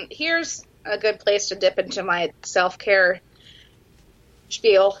exercise, and here's a good place to dip into my self-care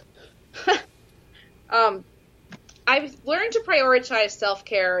spiel. I've learned to prioritize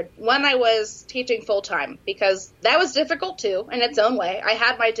self-care when I was teaching full-time, because that was difficult too in its own way. I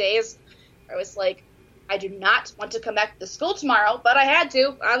had my days where I was like, I do not want to come back to school tomorrow, but I had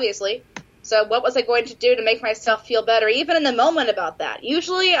to, obviously. So what was I going to do to make myself feel better, even in the moment about that?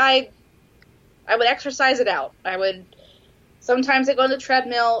 Usually I would exercise it out. Sometimes I go on the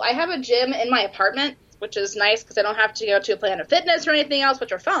treadmill. I have a gym in my apartment, which is nice because I don't have to go to a Planet Fitness or anything else,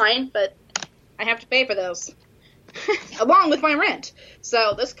 which are fine, but I have to pay for those along with my rent.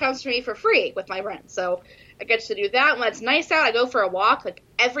 So this comes to me for free with my rent. So I get to do that. When it's nice out, I go for a walk like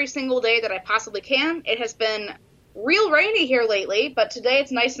every single day that I possibly can. It has been real rainy here lately, but today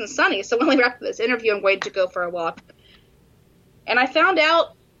it's nice and sunny. So when we wrap up this interview, I'm going to go for a walk. And I found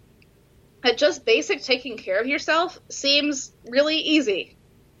out that just basic taking care of yourself seems really easy.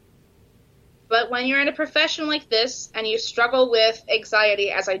 But when you're in a profession like this and you struggle with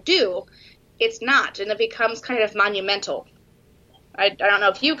anxiety, as I do, it's not, and it becomes kind of monumental. I don't know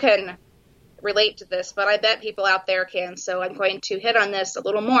if you can relate to this, but I bet people out there can, so I'm going to hit on this a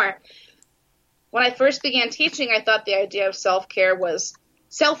little more. When I first began teaching, I thought the idea of self-care was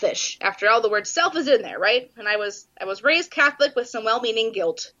selfish. After all, the word self is in there, right? And I was raised Catholic with some well-meaning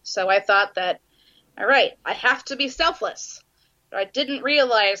guilt, so I thought that, all right, I have to be selfless. But I didn't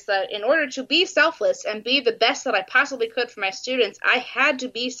realize that in order to be selfless and be the best that I possibly could for my students, I had to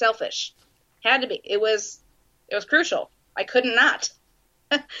be selfish. Had to be. It was crucial. I couldn't not.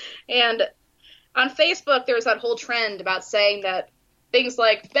 And on Facebook, there was that whole trend about saying that things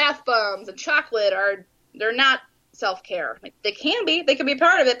like bath bombs and chocolate they're not self-care. Like, they can be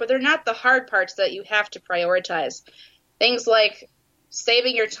part of it, but they're not the hard parts that you have to prioritize. Things like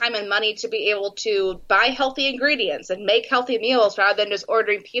saving your time and money to be able to buy healthy ingredients and make healthy meals rather than just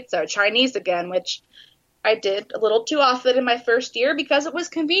ordering pizza or Chinese again, which I did a little too often in my first year because it was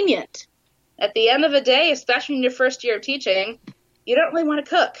convenient. At the end of the day, especially in your first year of teaching, you don't really want to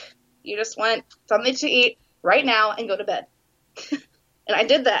cook. You just want something to eat right now and go to bed. And I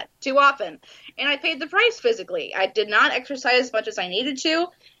did that too often. And I paid the price physically. I did not exercise as much as I needed to.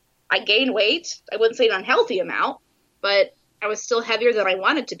 I gained weight. I wouldn't say an unhealthy amount, but I was still heavier than I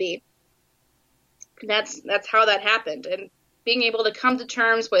wanted to be. And that's how that happened. And being able to come to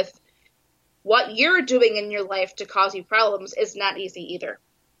terms with what you're doing in your life to cause you problems is not easy either.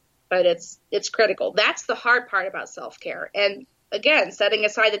 But it's critical. That's the hard part about self-care. And again, setting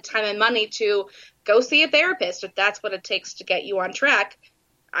aside the time and money to go see a therapist, if that's what it takes to get you on track.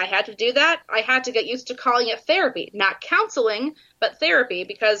 I had to do that. I had to get used to calling it therapy, not counseling, but therapy,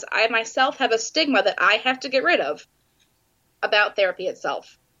 because I myself have a stigma that I have to get rid of about therapy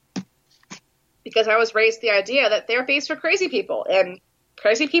itself. Because I was raised the idea that therapy is for crazy people, and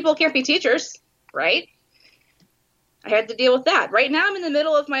crazy people can't be teachers, right? I had to deal with that. Right now I'm in the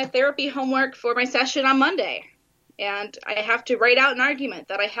middle of my therapy homework for my session on Monday. And I have to write out an argument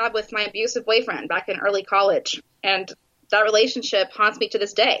that I had with my abusive boyfriend back in early college. And that relationship haunts me to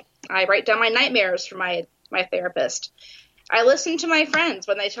this day. I write down my nightmares for my therapist. I listen to my friends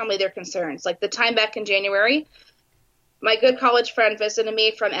when they tell me their concerns. Like the time back in January, my good college friend visited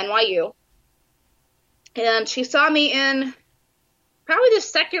me from NYU. And she saw me in probably the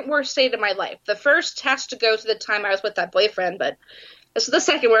second worst state of my life. The first has to go to the time I was with that boyfriend, but this is the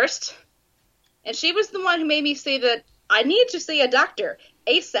second worst. And she was the one who made me say that I needed to see a doctor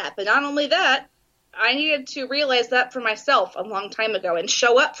ASAP. And not only that, I needed to realize that for myself a long time ago and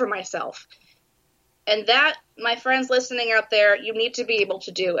show up for myself. And that, my friends listening out there, you need to be able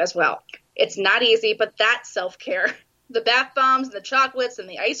to do as well. It's not easy, but that's self-care. The bath bombs and the chocolates and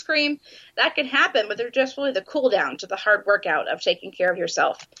the ice cream, that can happen, but they're just really the cool down to the hard workout of taking care of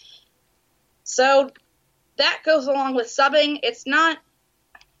yourself. So that goes along with subbing. It's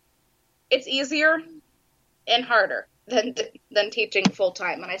easier and harder than teaching full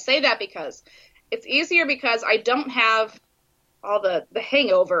time. And I say that because it's easier because I don't have all the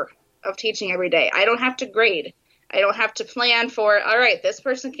hangover of teaching every day. I don't have to grade. I don't have to plan for, all right, this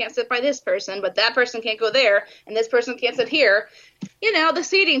person can't sit by this person, but that person can't go there, and this person can't sit here. You know, the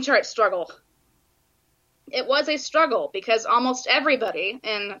seating chart struggle. It was a struggle because almost everybody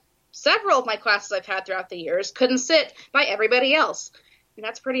in several of my classes I've had throughout the years couldn't sit by everybody else. And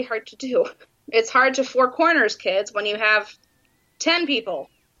that's pretty hard to do. It's hard to four corners kids when you have 10 people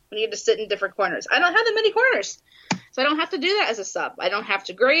who need to sit in different corners. I don't have that many corners. So I don't have to do that as a sub. I don't have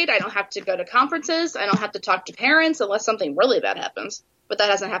to grade. I don't have to go to conferences. I don't have to talk to parents unless something really bad happens. But that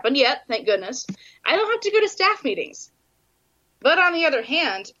hasn't happened yet, thank goodness. I don't have to go to staff meetings. But on the other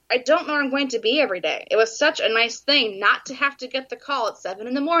hand, I don't know where I'm going to be every day. It was such a nice thing not to have to get the call at 7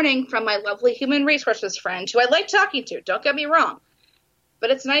 in the morning from my lovely human resources friend who I like talking to. Don't get me wrong. but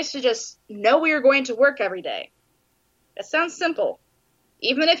it's nice to just know where you're going to work every day. It sounds simple.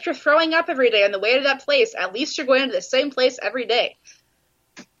 Even if you're throwing up every day on the way to that place, at least you're going to the same place every day.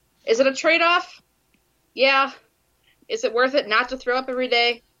 Is it a trade-off? Yeah. Is it worth it not to throw up every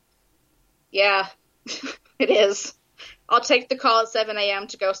day? Yeah, it is. I'll take the call at 7 a.m.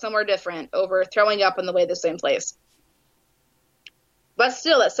 to go somewhere different over throwing up on the way to the same place. But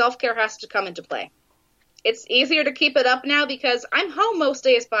still, that self-care has to come into play. It's easier to keep it up now because I'm home most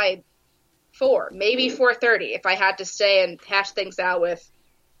days by 4, maybe 4:30 if I had to stay and hash things out with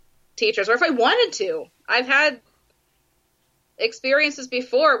teachers, or if I wanted to. I've had experiences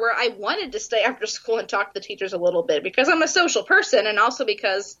before where I wanted to stay after school and talk to the teachers a little bit because I'm a social person and also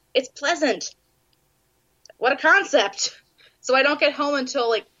because it's pleasant. What a concept. So I don't get home until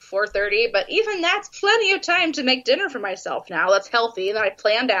like 4:30, but even that's plenty of time to make dinner for myself now. That's healthy, and I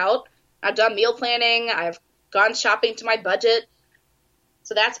planned out. I've done meal planning. I've gone shopping to my budget.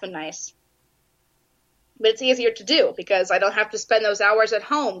 So that's been nice. But it's easier to do because I don't have to spend those hours at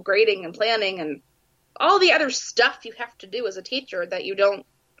home grading and planning and all the other stuff you have to do as a teacher that you don't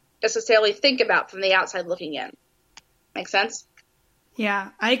necessarily think about from the outside looking in. Make sense? Yeah,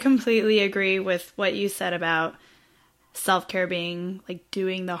 I completely agree with what you said about self-care being like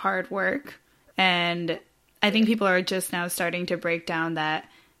doing the hard work. And I think people are just now starting to break down that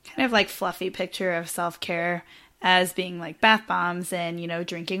kind of like fluffy picture of self-care as being like bath bombs and, you know,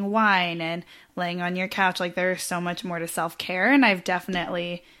 drinking wine and laying on your couch. Like there's so much more to self-care. And I've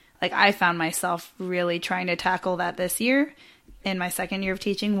definitely, like I found myself really trying to tackle that this year in my second year of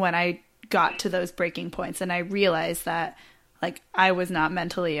teaching when I got to those breaking points. And I realized that like I was not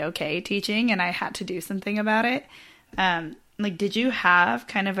mentally okay teaching and I had to do something about it. Like, did you have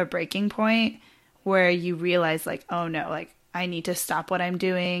kind of a breaking point where you realized like, oh no, like I need to stop what I'm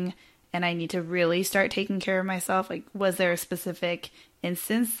doing and I need to really start taking care of myself? Like, was there a specific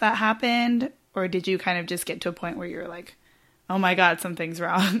instance that happened, or did you kind of just get to a point where you're like, oh my God, something's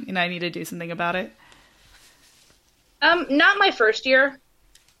wrong and I need to do something about it? Not my first year,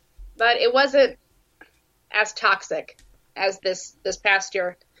 but it wasn't as toxic as this past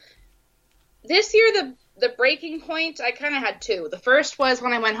year. This year, the breaking point, I kind of had two. The first was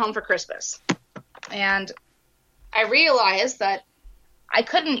when I went home for Christmas. And I realized that I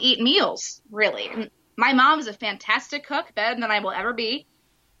couldn't eat meals, really. My mom is a fantastic cook, better than I will ever be,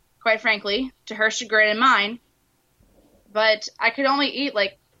 quite frankly, to her chagrin and mine. But I could only eat,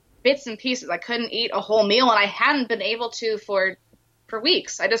 like, bits and pieces. I couldn't eat a whole meal, and I hadn't been able to for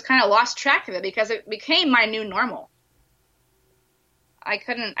weeks. I just kind of lost track of it because it became my new normal. I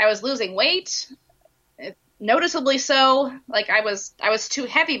was losing weight, noticeably so. Like, I was too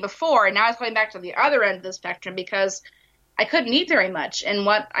heavy before, and now I was going back to the other end of the spectrum because I couldn't eat very much, and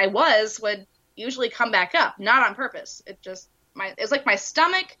what I would usually come back up, not on purpose. It's like my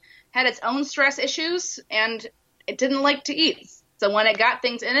stomach had its own stress issues, and it didn't like to eat. So when it got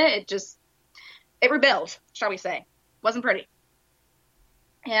things in it, it rebelled, shall we say. Wasn't pretty.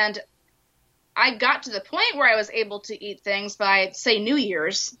 And I got to the point where I was able to eat things by, say, New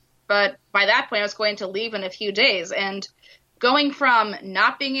Year's, but by that point I was going to leave in a few days, and going from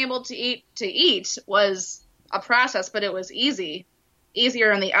not being able to eat was a process, but it was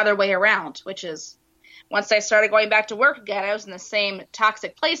easier than the other way around, which is once I started going back to work again, I was in the same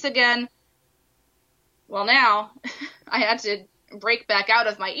toxic place again. Well, now I had to break back out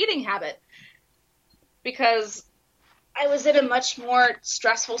of my eating habit because I was in a much more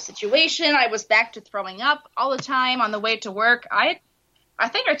stressful situation. I was back to throwing up all the time on the way to work. I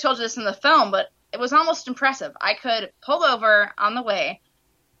think I told you this in the film, but it was almost impressive. I could pull over on the way,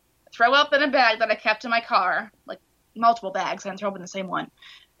 throw up in a bag that I kept in my car, like multiple bags, I didn't throw up in the same one,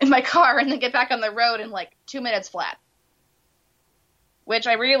 in my car, and then get back on the road in like 2 minutes flat. Which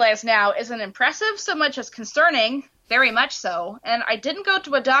I realize now isn't impressive so much as concerning, very much so. And I didn't go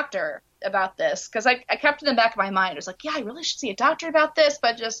to a doctor about this because I kept it in the back of my mind. It was like, yeah, I really should see a doctor about this,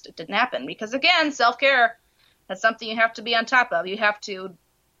 but it didn't happen. Because again, self-care, that's something you have to be on top of. You have to,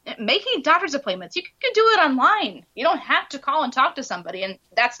 making doctor's appointments, you can do it online. You don't have to call and talk to somebody. And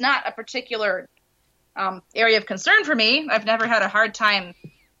that's not a particular area of concern for me. I've never had a hard time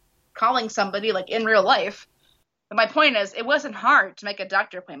calling somebody like in real life. But my point is, it wasn't hard to make a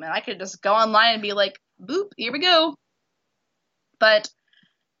doctor appointment. I could just go online and be like, boop, here we go. But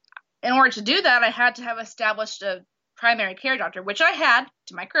in order to do that, I had to have established a primary care doctor, which I had,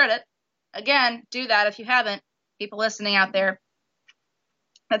 to my credit. Again, do that if you haven't. People listening out there,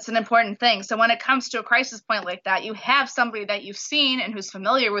 that's an important thing. So when it comes to a crisis point like that, you have somebody that you've seen and who's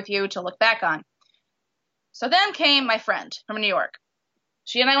familiar with you to look back on. So then came my friend from New York.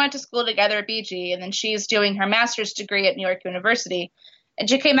 She and I went to school together at BG, and then she's doing her master's degree at New York University. And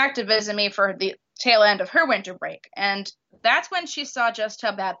she came back to visit me for the tail end of her winter break. And that's when she saw just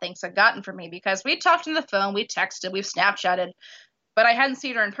how bad things had gotten for me, because we talked on the phone, we texted, we've Snapchatted, but I hadn't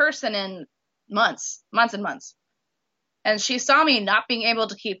seen her in person in months and months. And she saw me not being able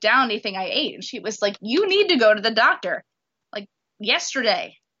to keep down anything I ate. And she was like, you need to go to the doctor, like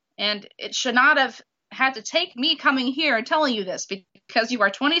yesterday. And it should not have had to take me coming here and telling you this, because you are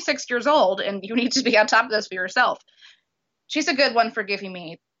 26 years old and you need to be on top of this for yourself. She's a good one for giving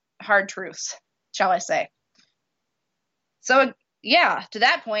me hard truths, shall I say. So yeah, to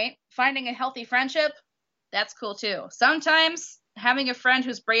that point, finding a healthy friendship, that's cool too. Sometimes having a friend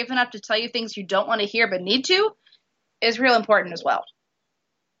who's brave enough to tell you things you don't want to hear but need to is real important as well.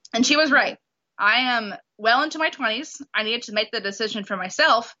 And she was right. I am well into my 20s. I needed to make the decision for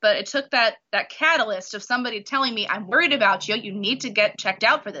myself, but it took that catalyst of somebody telling me, I'm worried about you. You need to get checked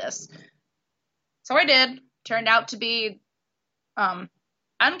out for this. So I did. Turned out to be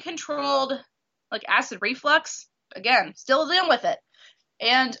uncontrolled, like acid reflux. Again, still dealing with it.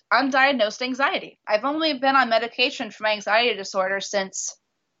 And undiagnosed anxiety. I've only been on medication for my anxiety disorder since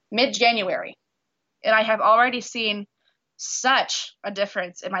mid-January. And I have already seen such a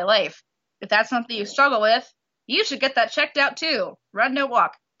difference in my life. If that's something you struggle with, you should get that checked out too. Run, no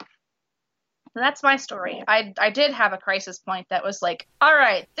walk. That's my story. I did have a crisis point that was like, all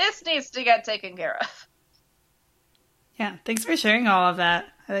right, this needs to get taken care of. Yeah, thanks for sharing all of that.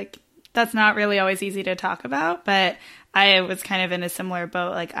 Like, that's not really always easy to talk about, but I was kind of in a similar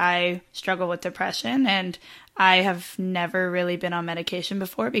boat. Like, I struggle with depression, and I have never really been on medication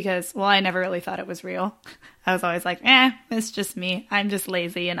before because, well, I never really thought it was real. I was always like, it's just me. I'm just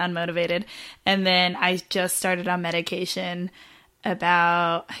lazy and unmotivated. And then I just started on medication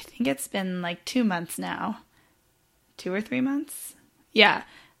about, I think it's been like 2 months now. 2 or 3 months? Yeah.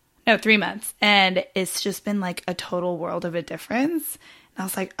 No, 3 months. And it's just been like a total world of a difference. And I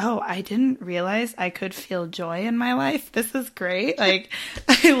was like, oh, I didn't realize I could feel joy in my life. This is great. Like,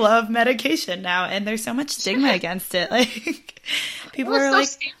 I love medication now, and there's so much stigma against it. Like, people are like,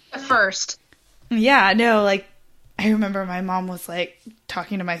 at first. Yeah, no, like, I remember my mom was like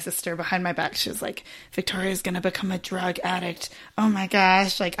talking to my sister behind my back. She was like, Victoria's going to become a drug addict. Oh my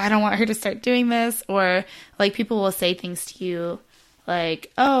gosh. Like, I don't want her to start doing this. Or like, people will say things to you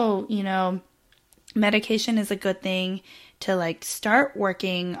like, oh, medication is a good thing to like start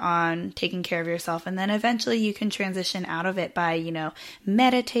working on taking care of yourself, and then eventually you can transition out of it by,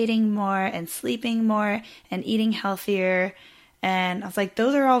 meditating more and sleeping more and eating healthier. And I was like,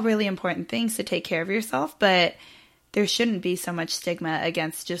 those are all really important things to take care of yourself, but there shouldn't be so much stigma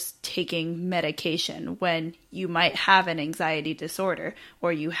against just taking medication when you might have an anxiety disorder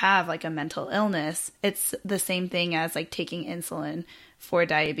or you have like a mental illness. It's the same thing as like taking insulin for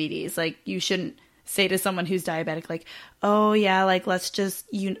diabetes. Like, you shouldn't say to someone who's diabetic, like, oh yeah, like, let's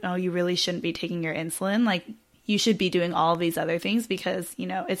just, you really shouldn't be taking your insulin. Like, you should be doing all these other things because,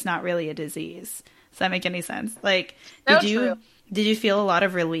 it's not really a disease. Does that make any sense? Like, did you feel a lot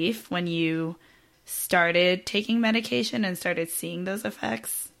of relief when you started taking medication and started seeing those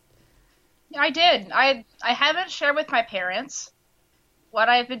effects? Yeah, I did. I haven't shared with my parents what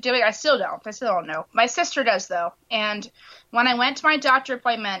I've been doing. I still don't know. My sister does, though. And when I went to my doctor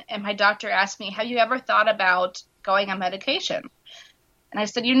appointment and my doctor asked me, have you ever thought about going on medication? And I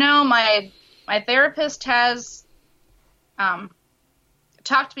said, my therapist has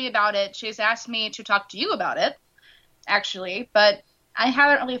talked to me about it. She's asked me to talk to you about it, actually, but I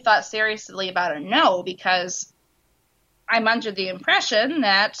haven't really thought seriously about it, no, because I'm under the impression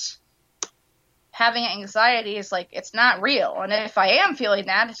that having anxiety is like, it's not real. And if I am feeling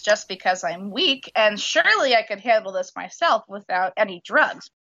that, it's just because I'm weak, and surely I could handle this myself without any drugs.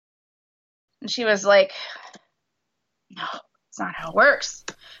 And she was like, no, it's not how it works.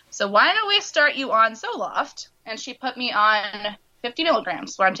 So why don't we start you on Zoloft? And she put me on 50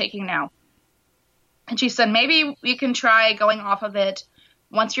 milligrams, what I'm taking now. And she said, maybe we can try going off of it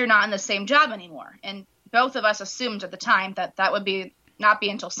once you're not in the same job anymore. And both of us assumed at the time that that would not be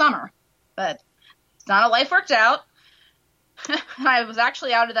until summer. But it's not how life worked out. I was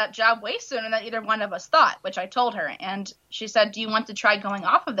actually out of that job way sooner than either one of us thought, which I told her. And she said, do you want to try going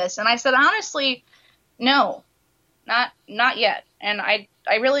off of this? And I said, honestly, no, not yet. And I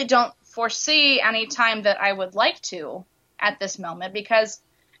really don't foresee any time that I would like to at this moment, because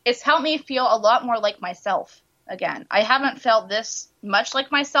it's helped me feel a lot more like myself again. I haven't felt this much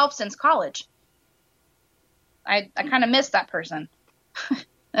like myself since college. I kind of miss that person.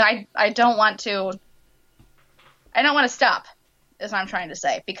 I don't want to stop, is what I'm trying to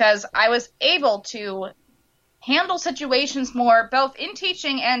say, because I was able to handle situations more, both in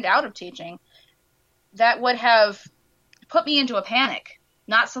teaching and out of teaching, that would have put me into a panic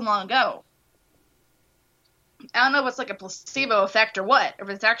not so long ago. I don't know if it's like a placebo effect or what, or if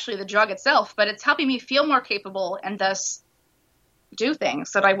it's actually the drug itself, but it's helping me feel more capable and thus do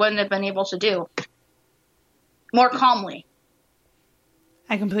things that I wouldn't have been able to do more calmly.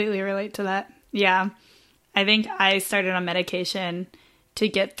 I completely relate to that. Yeah. I think I started on medication to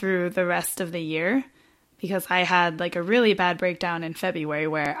get through the rest of the year because I had like a really bad breakdown in February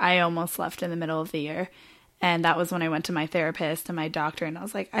where I almost left in the middle of the year. And that was when I went to my therapist and my doctor, and I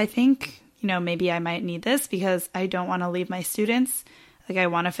was like, I think, maybe I might need this because I don't want to leave my students. Like, I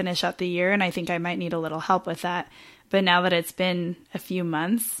want to finish out the year, and I think I might need a little help with that. But now that it's been a few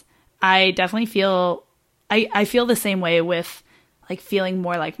months, I definitely feel, I feel the same way with like feeling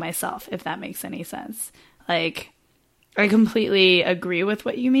more like myself, if that makes any sense. Like, I completely agree with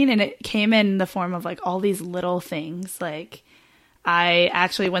what you mean. And it came in the form of like all these little things. Like, I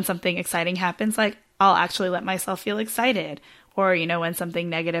actually, when something exciting happens, like I'll actually let myself feel excited. Or, when something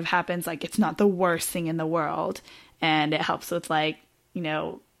negative happens, like it's not the worst thing in the world. And it helps with like,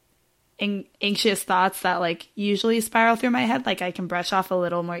 anxious thoughts that like usually spiral through my head. Like I can brush off a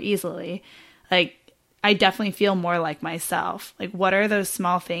little more easily. Like I definitely feel more like myself. Like what are those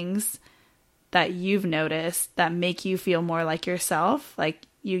small things that you've noticed that make you feel more like yourself? Like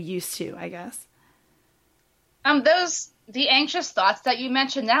you used to, I guess. The anxious thoughts that you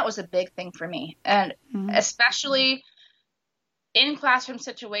mentioned, that was a big thing for me. And especially in classroom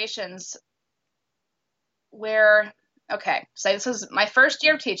situations where, okay, so this is my first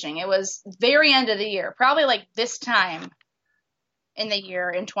year of teaching. It was very end of the year, probably like this time in the year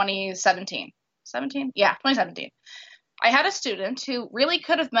in 2017. 17? Yeah, 2017. I had a student who really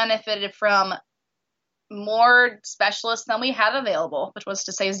could have benefited from more specialists than we had available, which was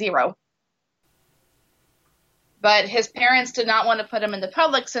to say 0. But his parents did not want to put him in the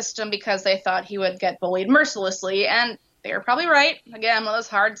public system because they thought he would get bullied mercilessly. And they were probably right. Again, one of those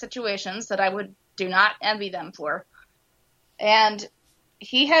hard situations that I do not envy them for. And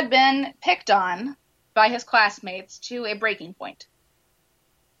he had been picked on by his classmates to a breaking point.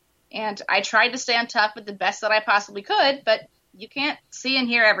 And I tried to stay on top of the best that I possibly could, but you can't see and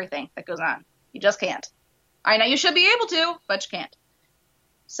hear everything that goes on. You just can't. I know you should be able to, but you can't.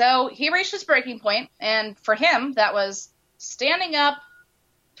 So he reached his breaking point, and for him, that was standing up,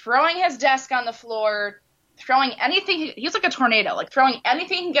 throwing his desk on the floor, throwing anything. He was like a tornado, like throwing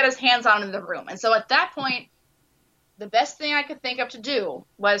anything he can get his hands on in the room. And so at that point, the best thing I could think of to do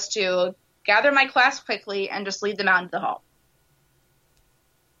was to gather my class quickly and just lead them out into the hall.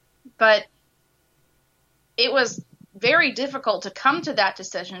 But it was very difficult to come to that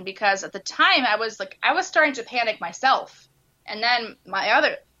decision because at the time I was starting to panic myself. And then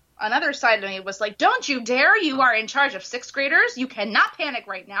another side of me was like, don't you dare, you are in charge of 6th graders. You cannot panic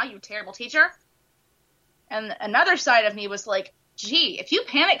right now, you terrible teacher. And another side of me was like, gee, if you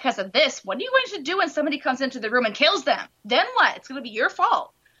panic because of this, what are you going to do when somebody comes into the room and kills them? Then what? It's going to be your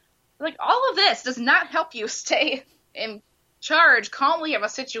fault. Like, all of this does not help you stay in charge calmly of a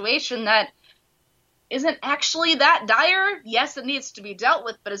situation that isn't actually that dire. Yes, it needs to be dealt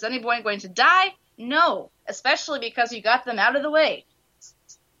with, but is anyone going to die? No, especially because you got them out of the way.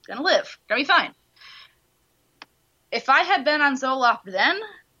 It's going to live. It's going to be fine. If I had been on Zoloft then,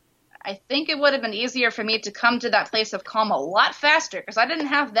 I think it would have been easier for me to come to that place of calm a lot faster because I didn't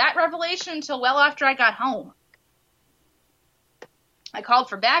have that revelation until well after I got home. I called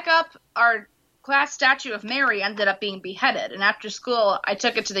for backup. Our class statue of Mary ended up being beheaded. And after school, I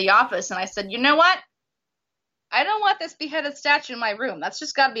took it to the office and I said, you know what? I don't want this beheaded statue in my room. That's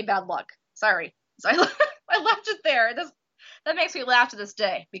just got to be bad luck. Sorry. So I left it there. That makes me laugh to this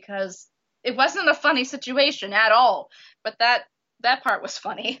day because it wasn't a funny situation at all. But that part was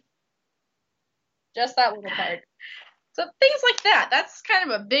funny. Just that little part. So things like that. That's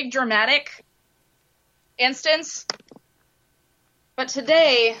kind of a big dramatic instance. But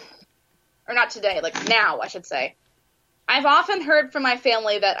today, or not today, like now, I should say, I've often heard from my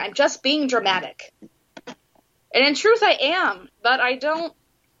family that I'm just being dramatic. And in truth, I am, but I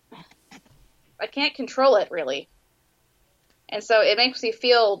can't control it, really. And so it makes me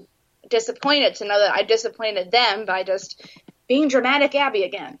feel disappointed to know that I disappointed them by just being dramatic Abby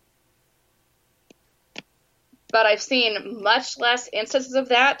again. But I've seen much less instances of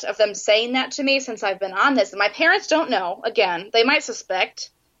that, of them saying that to me since I've been on this. And my parents don't know. Again, they might suspect,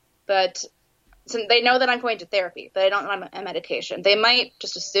 but they know that I'm going to therapy, that I don't know I'm on medication. They might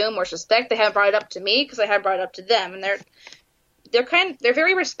just assume or suspect. They haven't brought it up to me because I haven't brought it up to them. And they're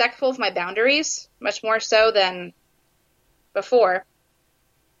very respectful of my boundaries, much more so than before,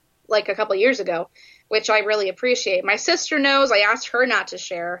 like a couple years ago, which I really appreciate. My sister knows. I asked her not to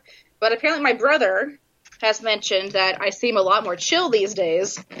share, but apparently my brother has mentioned that I seem a lot more chill these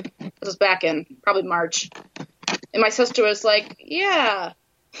days. This was back in probably March. And my sister was like, yeah.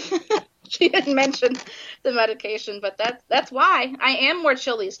 She didn't mention the medication, but that's why. I am more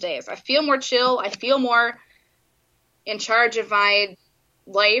chill these days. I feel more chill. I feel more in charge of my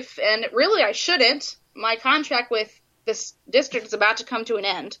life. And really, I shouldn't. My contract with this district is about to come to an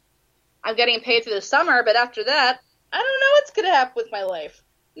end. I'm getting paid through the summer, but after that, I don't know what's going to happen with my life.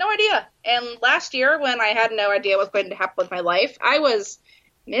 No idea. And last year, when I had no idea what was going to happen with my life, I was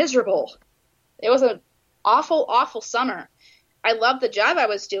miserable. It was an awful, awful summer. I loved the job I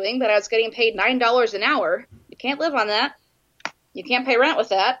was doing, but I was getting paid $9 an hour. You can't live on that. You can't pay rent with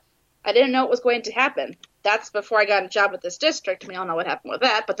that. I didn't know what was going to happen. That's before I got a job with this district. We all know what happened with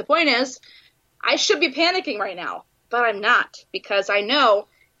that. But the point is, I should be panicking right now, but I'm not, because I know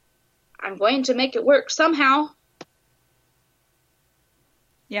I'm going to make it work somehow.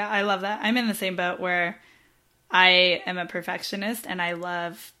 Yeah, I love that. I'm in the same boat where I am a perfectionist and I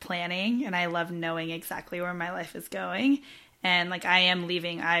love planning and I love knowing exactly where my life is going. And like, I am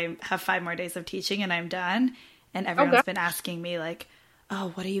leaving. I have 5 more days of teaching and I'm done. And everyone's been asking me like,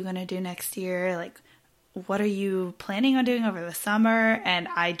 oh, what are you going to do next year? Like, what are you planning on doing over the summer? And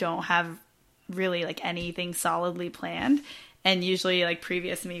I don't have really like anything solidly planned. And usually like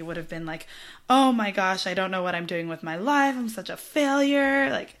previous me would have been like, oh my gosh, I don't know what I'm doing with my life. I'm such a failure.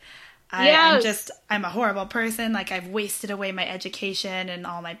 Like, I'm a horrible person. Like, I've wasted away my education and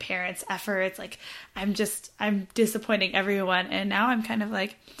all my parents' efforts. Like, I'm disappointing everyone. And now I'm kind of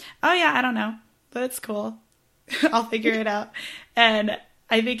like, oh yeah, I don't know, but it's cool. I'll figure it out. And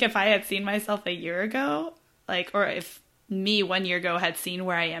I think if I had seen myself a year ago, like, or if me 1 year ago had seen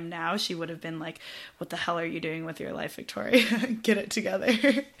where I am now, she would have been like, what the hell are you doing with your life, Victoria? Get it together.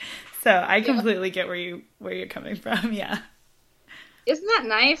 So I completely get where you're coming from. Yeah. Isn't that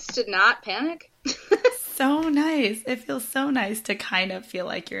nice to not panic? So nice. It feels so nice to kind of feel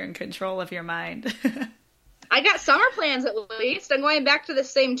like you're in control of your mind. I got summer plans at least. I'm going back to the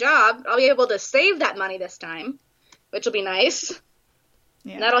same job. I'll be able to save that money this time, which will be nice.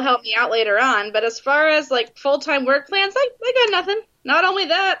 Yeah. That'll help me out later on. But as far as like full-time work plans, I got nothing. Not only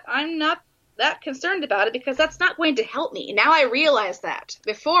that, I'm not that concerned about it because that's not going to help me. Now I realize that.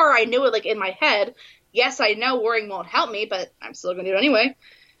 Before I knew it like in my head. Yes, I know worrying won't help me, but I'm still going to do it anyway.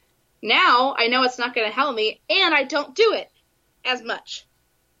 Now I know it's not going to help me, and I don't do it as much.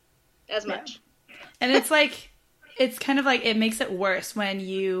 And it's like, it's kind of like, it makes it worse when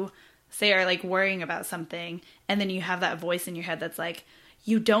you say are like worrying about something, and then you have that voice in your head that's like,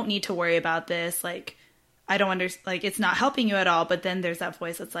 you don't need to worry about this. Like, I don't understand, like, it's not helping you at all. But then there's that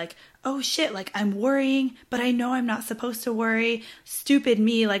voice that's like, oh shit, like, I'm worrying, but I know I'm not supposed to worry. Stupid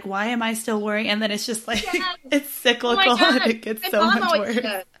me. Like, why am I still worrying? And then it's just like, yes. It's cyclical and it gets so much worse.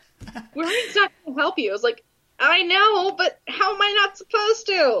 Worrying's not going to help you. It's like, I know, but how am I not supposed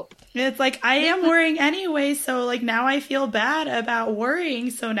to? It's like, I am worrying anyway. So like, now I feel bad about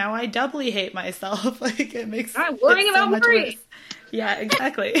worrying. So now I doubly hate myself. Like, it makes I'm worrying it about so much worrying. Worse. Yeah,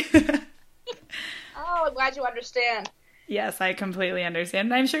 exactly. Oh, I'm glad you understand. Yes, I completely understand.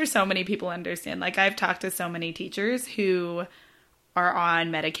 And I'm sure so many people understand. Like, I've talked to so many teachers who are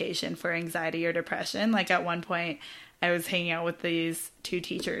on medication for anxiety or depression. Like, at one point, I was hanging out with these 2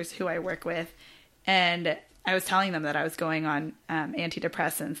 teachers who I work with, and I was telling them that I was going on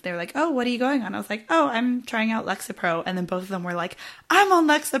antidepressants. They were like, oh, what are you going on? I was like, oh, I'm trying out Lexapro. And then both of them were like, I'm on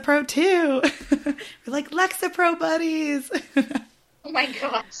Lexapro too. We're like, Lexapro buddies. Oh my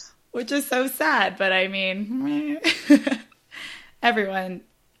gosh. Which is so sad, but I mean, everyone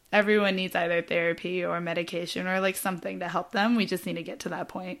needs either therapy or medication or like something to help them. We just need to get to that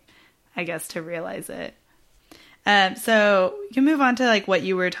point, I guess, to realize it. So you can move on to like what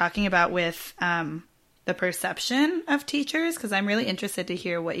you were talking about with the perception of teachers, because I'm really interested to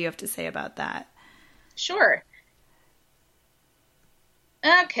hear what you have to say about that. Sure.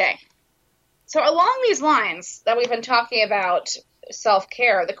 Okay. So along these lines that we've been talking about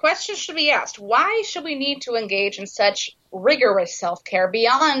self-care, the question should be asked, why should we need to engage in such rigorous self-care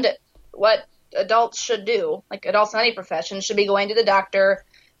beyond what adults should do? Like, adults in any profession should be going to the doctor,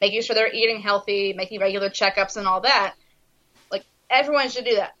 making sure they're eating healthy, making regular checkups and all that. Like, everyone should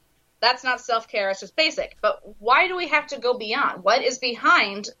do that. That's not self-care, it's just basic. But why do we have to go beyond? What is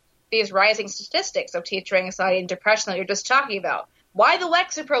behind these rising statistics of teacher anxiety and depression that you're just talking about? Why the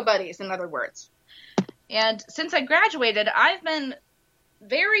Lexapro buddies, in other words? And since I graduated, I've been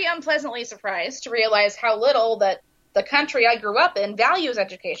very unpleasantly surprised to realize how little that the country I grew up in values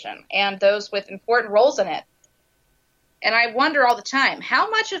education and those with important roles in it. And I wonder all the time, how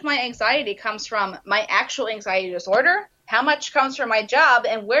much of my anxiety comes from my actual anxiety disorder? How much comes from my job,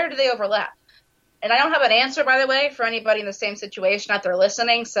 and where do they overlap? And I don't have an answer, by the way, for anybody in the same situation out there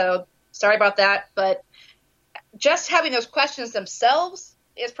listening, so sorry about that. But just having those questions themselves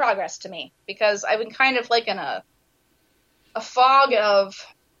is progress to me, because I've been kind of like in a fog of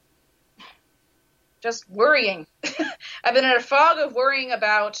just worrying. I've been in a fog of worrying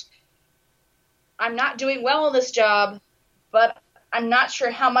about, I'm not doing well in this job, but I'm not sure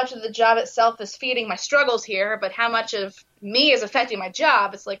how much of the job itself is feeding my struggles here, but how much of me is affecting my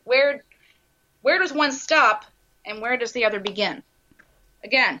job. It's like, where does one stop and where does the other begin?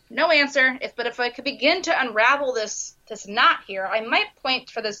 Again, no answer. But if I could begin to unravel this knot here, I might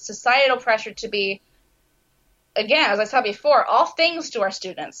point for the societal pressure to be, again, as I said before, all things to our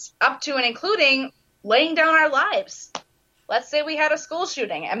students, up to and including laying down our lives. Let's say we had a school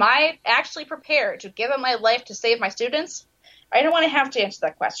shooting. Am I actually prepared to give up my life to save my students? I don't want to have to answer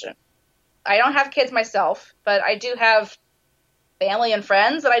that question. I don't have kids myself, but I do have family and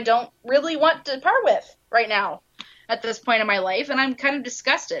friends that I don't really want to part with right now at this point in my life, and I'm kind of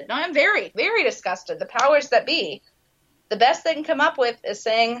disgusted. No, I'm very, very disgusted. The powers that be, the best they can come up with is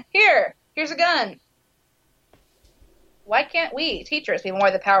saying, here's a gun. Why can't we, teachers, be more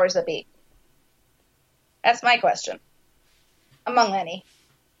the powers that be? That's my question, among many.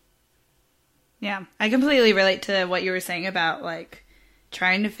 Yeah, I completely relate to what you were saying about, like,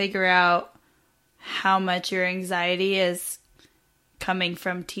 trying to figure out how much your anxiety is coming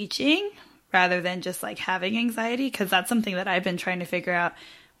from teaching rather than just, like, having anxiety, because that's something that I've been trying to figure out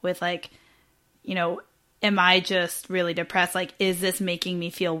with, like, you know, am I just really depressed? Like, is this making me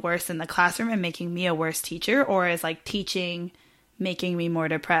feel worse in the classroom and making me a worse teacher? Or is, like, teaching making me more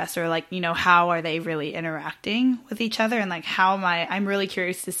depressed? Or, like, you know, how are they really interacting with each other? And, like, I'm really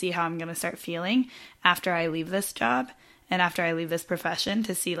curious to see how I'm going to start feeling after I leave this job and after I leave this profession,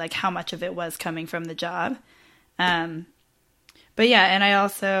 to see, like, how much of it was coming from the job. But yeah, and I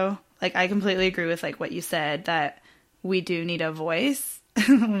also, like, I completely agree with, like, what you said, that we do need a voice.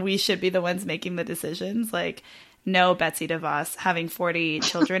 We should be the ones making the decisions. Like, no, Betsy DeVos, having 40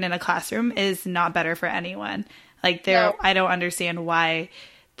 children in a classroom is not better for anyone. Like, No. I don't understand why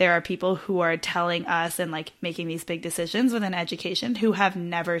there are people who are telling us and, like, making these big decisions within education who have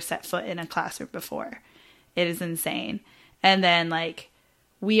never set foot in a classroom before. It is insane. And then, like,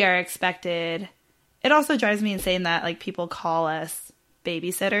 we are expected. It also drives me insane that, like, people call us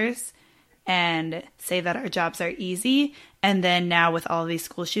babysitters and say that our jobs are easy. And then now with all these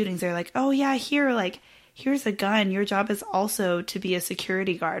school shootings, they're like, oh yeah, here's a gun. Your job is also to be a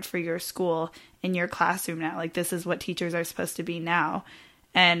security guard for your school in your classroom now. Like, this is what teachers are supposed to be now.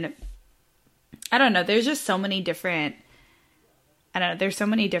 And I don't know, there's just so many different, there's so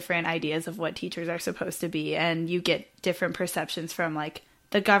many different ideas of what teachers are supposed to be. And you get different perceptions from, like,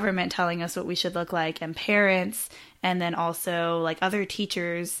 the government telling us what we should look like, and parents, and then also, like, other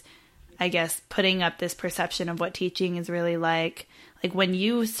teachers, I guess, putting up this perception of what teaching is really like. Like, when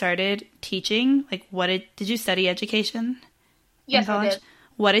you started teaching, like, did you study education Yes, in college? I did.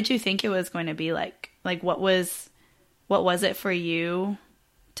 What did you think it was going to be like? Like, what was it for you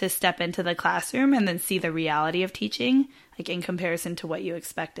to step into the classroom and then see the reality of teaching, like, in comparison to what you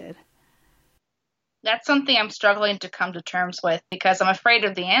expected? That's something I'm struggling to come to terms with, because I'm afraid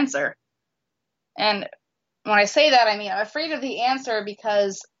of the answer. And when I say that, I mean, I'm afraid of the answer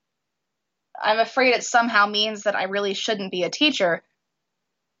because I'm afraid it somehow means that I really shouldn't be a teacher.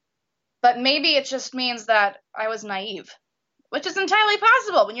 But maybe it just means that I was naive, which is entirely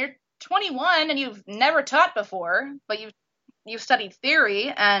possible. When you're 21 and you've never taught before, but you've studied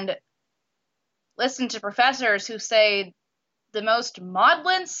theory and listened to professors who say the most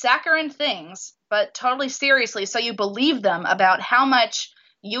maudlin, saccharine things, but totally seriously, so you believe them about how much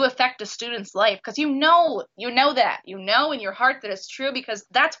you affect a student's life, because you know that. You know in your heart that it's true, because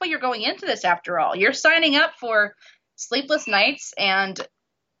that's why you're going into this after all. You're signing up for sleepless nights and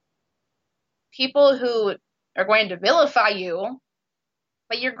people who are going to vilify you,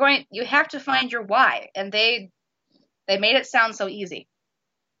 but you have to find your why, and they made it sound so easy.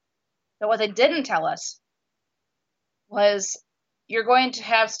 But what they didn't tell us was you're going to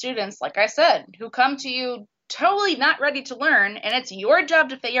have students, like I said, who come to you totally not ready to learn, and it's your job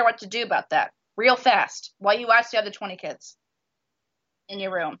to figure out what to do about that real fast while you watch the other 20 kids in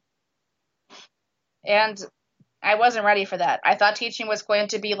your room. And I wasn't ready for that. I thought teaching was going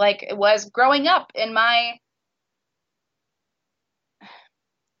to be like it was growing up in my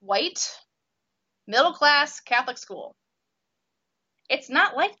white, middle-class Catholic school. It's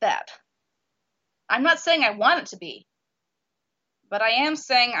not like that. I'm not saying I want it to be, but I am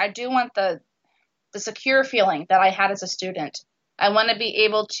saying I do want the secure feeling that I had as a student. I want to be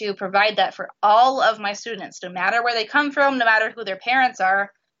able to provide that for all of my students, no matter where they come from, no matter who their parents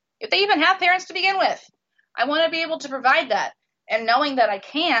are. if they even have parents to begin with. I want to be able to provide that. And knowing that I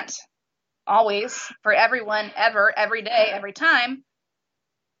can't always for everyone, ever, every day, every time,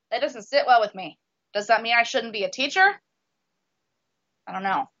 that doesn't sit well with me. Does that mean I shouldn't be a teacher? I don't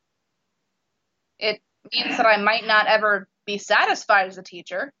know. It means that I might not ever be satisfied as a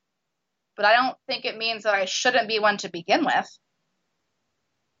teacher, but I don't think it means that I shouldn't be one to begin with.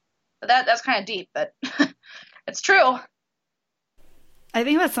 But that's kind of deep, but it's true. I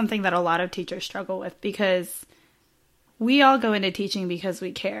think that's something that a lot of teachers struggle with, because we all go into teaching because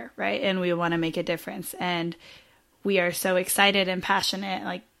we care, right? And we want to make a difference. And we are so excited and passionate.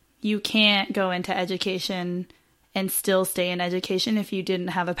 Like, you can't go into education and still stay in education if you didn't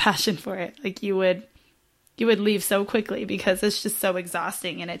have a passion for it. Like, you would leave so quickly, because it's just so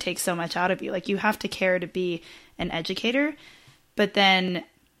exhausting and it takes so much out of you. Like, you have to care to be an educator. But then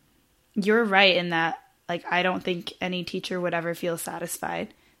you're right in that, like, I don't think any teacher would ever feel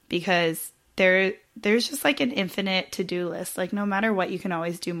satisfied, because there's just like an infinite to-do list. Like, no matter what, you can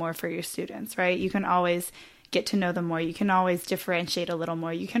always do more for your students, right? You can always get to know them more. You can always differentiate a little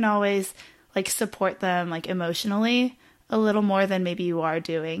more. You can always like support them like emotionally a little more than maybe you are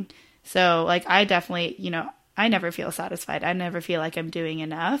doing. So like, I definitely, I never feel satisfied. I never feel like I'm doing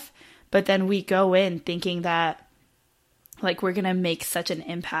enough. But then we go in thinking that like we're going to make such an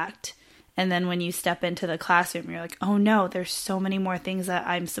impact. And then when you step into the classroom, you're like, oh no, there's so many more things that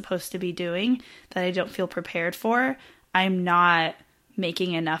I'm supposed to be doing that I don't feel prepared for. I'm not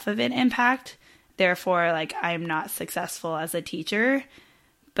making enough of an impact. Therefore, like, I'm not successful as a teacher.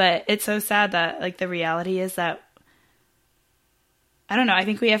 But it's so sad that like the reality is that, I don't know, I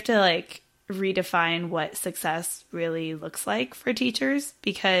think we have to like redefine what success really looks like for teachers,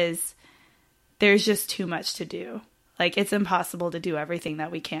 because there's just too much to do. Like, it's impossible to do everything that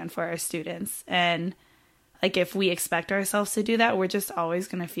we can for our students. And like, if we expect ourselves to do that, we're just always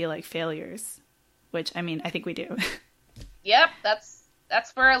going to feel like failures, which, I mean, I think we do. Yep,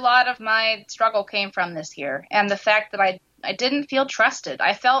 that's where a lot of my struggle came from this year. And the fact that I didn't feel trusted.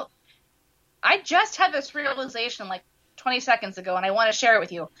 I just had this realization like 20 seconds ago, and I want to share it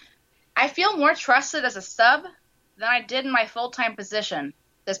with you. I feel more trusted as a sub than I did in my full-time position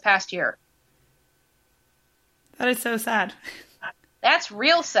this past year. That is so sad. That's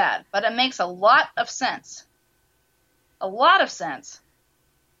real sad, but it makes a lot of sense. A lot of sense.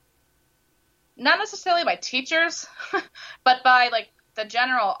 Not necessarily by teachers, but by like the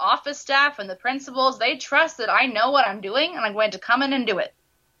general office staff and the principals. They trust that I know what I'm doing and I'm going to come in and do it.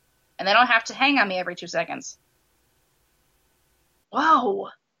 And they don't have to hang on me every 2 seconds. Whoa.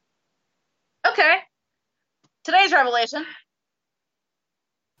 Okay. Today's revelation.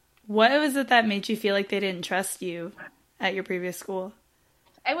 What was it that made you feel like they didn't trust you at your previous school?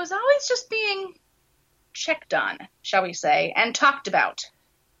 I was always just being checked on, shall we say, and talked about.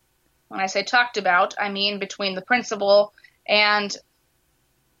 When I say talked about, I mean between the principal and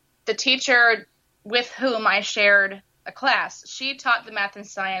the teacher with whom I shared a class. She taught the math and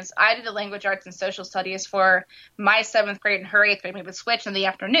science. I did the language arts and social studies for my 7th grade and her 8th grade. We would switch in the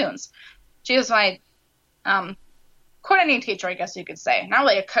afternoons. She was my coordinating teacher, I guess you could say. Not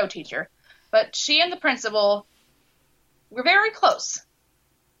really a co-teacher. But she and the principal were very close.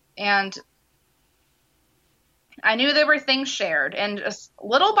 And I knew there were things shared. And just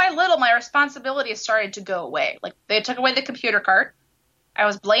little by little, my responsibilities started to go away. Like, they took away the computer cart. I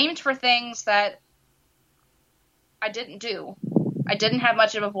was blamed for things that I didn't do. I didn't have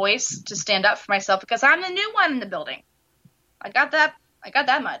much of a voice to stand up for myself because I'm the new one in the building. I got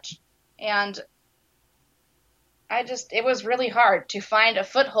that much. And it was really hard to find a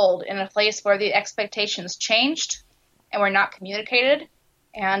foothold in a place where the expectations changed and were not communicated.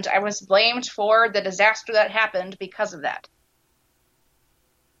 And I was blamed for the disaster that happened because of that.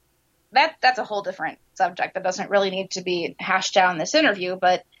 That's a whole different subject that doesn't really need to be hashed out in this interview,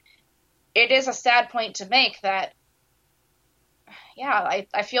 but it is a sad point to make that, yeah,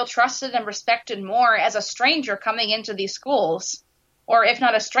 I feel trusted and respected more as a stranger coming into these schools, or if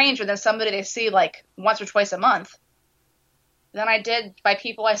not a stranger, then somebody they see like once or twice a month, than I did by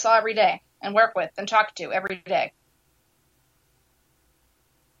people I saw every day and work with and talk to every day.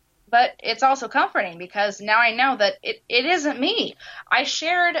 But it's also comforting because now I know that it isn't me. I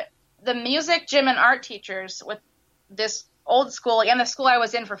shared the music, gym, and art teachers with this old school and the school I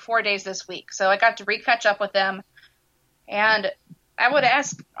was in for 4 days this week. So I got to catch up with them. And I would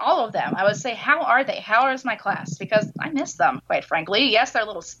ask all of them. I would say, how are they? How is my class? Because I miss them, quite frankly. Yes, they're a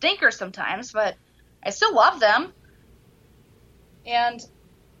little stinkers sometimes, but I still love them. And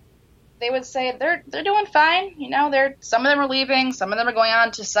they would say they're doing fine. You know, some of them are leaving. Some of them are going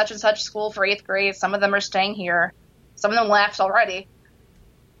on to such and such school for 8th grade. Some of them are staying here. Some of them left already.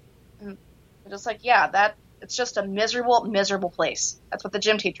 Just like, yeah, it's just a miserable, miserable place. That's what the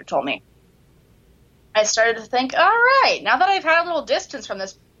gym teacher told me. I started to think, all right, now that I've had a little distance from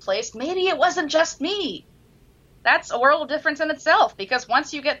this place, maybe it wasn't just me. That's a world of difference in itself, because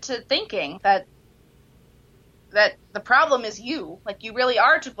once you get to thinking that the problem is you, like you really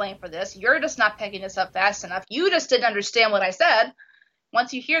are to blame for this, you're just not picking this up fast enough, you just didn't understand what I said,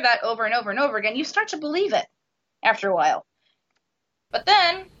 once you hear that over and over and over again, you start to believe it after a while. But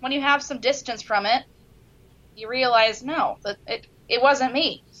then, when you have some distance from it, you realize, no, that it wasn't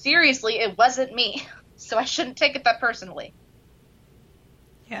me. Seriously, it wasn't me. So I shouldn't take it that personally.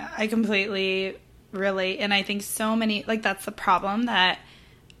 Yeah, I completely relate. And I think so many, like, that's the problem that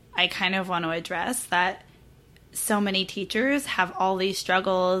I kind of want to address, that so many teachers have all these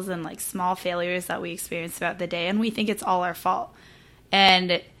struggles and, like, small failures that we experience throughout the day, and we think it's all our fault.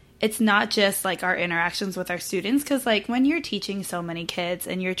 And it's not just, like, our interactions with our students, because, like, when you're teaching so many kids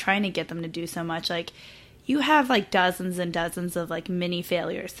and you're trying to get them to do so much, like, you have, like, dozens and dozens of, like, mini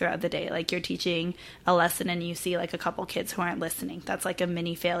failures throughout the day. Like, you're teaching a lesson and you see, like, a couple kids who aren't listening. That's, like, a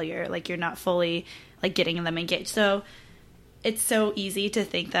mini failure. Like, you're not fully, like, getting them engaged. So it's so easy to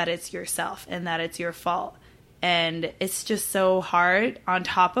think that it's yourself and that it's your fault. And it's just so hard on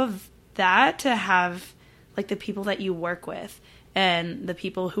top of that to have, like, the people that you work with and the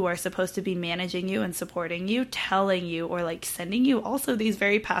people who are supposed to be managing you and supporting you, telling you or, like, sending you also these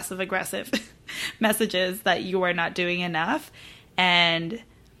very passive-aggressive messages that you are not doing enough, and,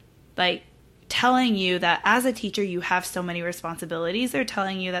 like, telling you that as a teacher you have so many responsibilities. They're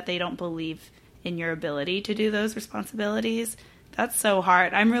telling you that they don't believe in your ability to do those responsibilities. That's so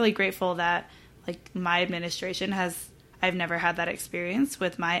hard. I'm really grateful that, like, my administration I've never had that experience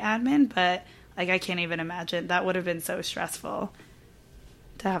with my admin, but, like, I can't even imagine. That would have been so stressful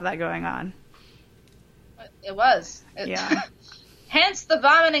to have that going on. It was. Yeah. Hence the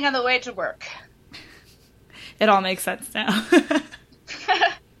vomiting on the way to work. It all makes sense now.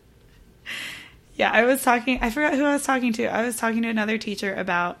 Yeah, I forgot who I was talking to. I was talking to another teacher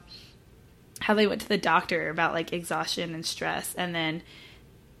about how they went to the doctor about, like, exhaustion and stress, and then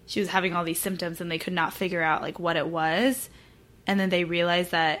she was having all these symptoms and they could not figure out, like, what it was. And then they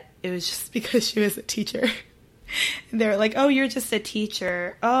realized that it was just because she was a teacher. And they were like, oh, you're just a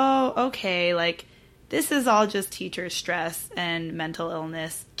teacher. Oh, okay. Like, this is all just teacher stress and mental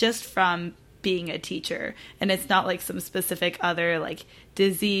illness just from being a teacher. And it's not, like, some specific other, like,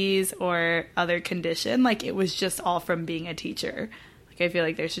 disease or other condition. Like, it was just all from being a teacher. Like, I feel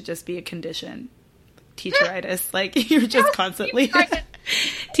like there should just be a condition. Teacheritis. Like, you're just constantly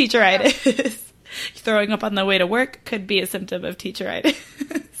teacheritis. Throwing up on the way to work could be a symptom of teacheritis.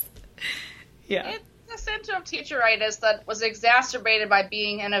 Yeah. It's a symptom of teacheritis that was exacerbated by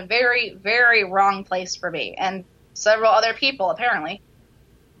being in a very, very wrong place for me and several other people, apparently.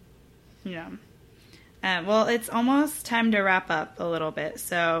 Yeah. Well, it's almost time to wrap up a little bit.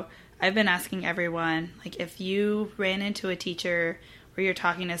 So I've been asking everyone, like, if you ran into a teacher or you're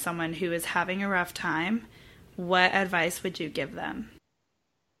talking to someone who is having a rough time, what advice would you give them?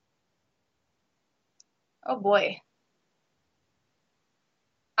 Oh, boy.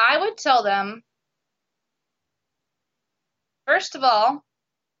 I would tell them, first of all,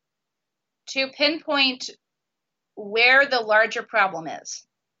 to pinpoint where the larger problem is,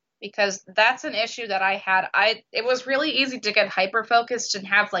 because that's an issue that I had. It was really easy to get hyper-focused and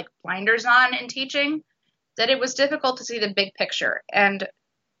have, like, blinders on in teaching, that it was difficult to see the big picture. And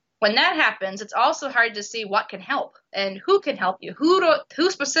when that happens, it's also hard to see what can help and who can help you.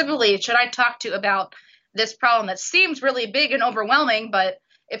 Who specifically should I talk to about this problem that seems really big and overwhelming, but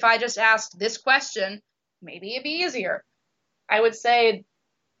if I just asked this question, maybe it'd be easier. I would say,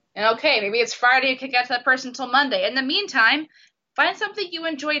 okay, maybe it's Friday, you can get to that person until Monday. In the meantime, find something you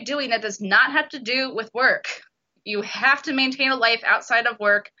enjoy doing that does not have to do with work. You have to maintain a life outside of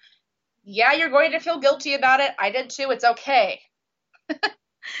work. Yeah, you're going to feel guilty about it. I did too. It's okay.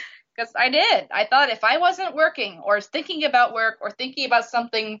 Because I did. I thought if I wasn't working or thinking about work or thinking about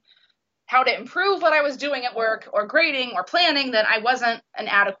something, how to improve what I was doing at work or grading or planning, then I wasn't an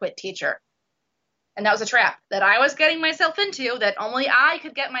adequate teacher. And that was a trap that I was getting myself into that only I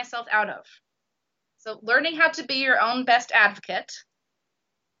could get myself out of. So learning how to be your own best advocate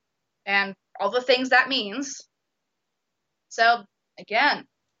and all the things that means. So again,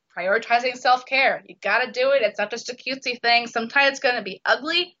 prioritizing self-care. You got to do it. It's not just a cutesy thing. Sometimes it's going to be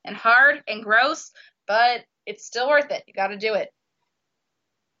ugly and hard and gross, but it's still worth it. You got to do it.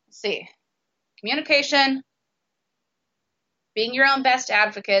 Let's see. Communication, being your own best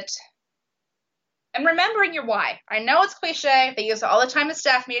advocate, and remembering your why. I know it's cliche. They use it all the time at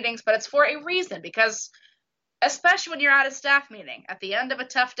staff meetings, but it's for a reason, because especially when you're at a staff meeting at the end of a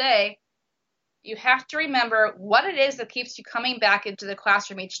tough day, you have to remember what it is that keeps you coming back into the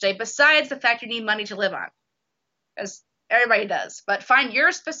classroom each day, besides the fact you need money to live on, as everybody does. But find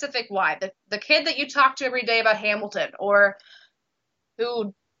your specific why. The kid that you talk to every day about Hamilton, or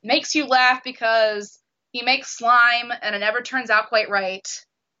who makes you laugh because he makes slime and it never turns out quite right,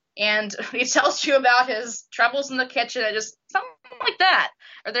 and he tells you about his troubles in the kitchen, and just something like that.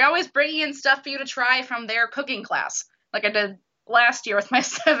 Or they're always bringing in stuff for you to try from their cooking class, like I did last year with my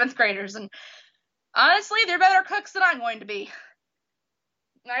 7th graders. And honestly, they're better cooks than I'm going to be.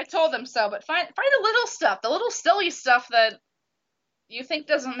 And I told them so. But find the little stuff, the little silly stuff that you think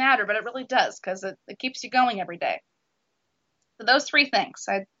doesn't matter, but it really does, because it keeps you going every day. So those 3 things.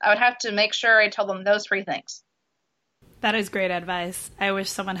 I would have to make sure I tell them those 3 things. That is great advice. I wish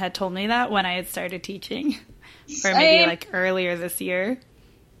someone had told me that when I had started teaching. Or maybe like earlier this year.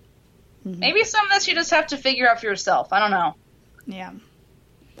 Mm-hmm. Maybe some of this you just have to figure out for yourself. I don't know. Yeah.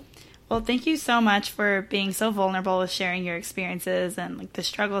 Well, thank you so much for being so vulnerable with sharing your experiences and like the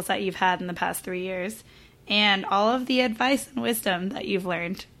struggles that you've had in the past 3 years, and all of the advice and wisdom that you've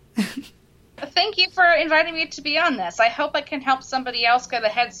learned. Thank you for inviting me to be on this. I hope I can help somebody else get a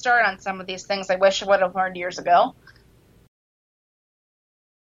head start on some of these things I wish I would have learned years ago.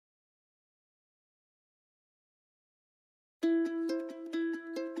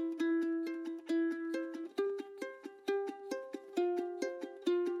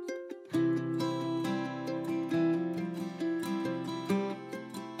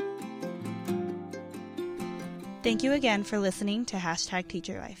 Thank you again for listening to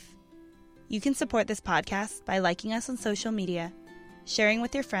 #TeacherLife. You can support this podcast by liking us on social media, sharing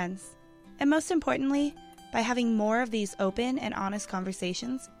with your friends, and most importantly, by having more of these open and honest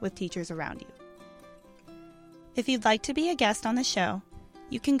conversations with teachers around you. If you'd like to be a guest on the show,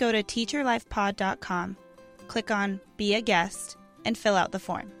 you can go to teacherlifepod.com, click on Be a Guest, and fill out the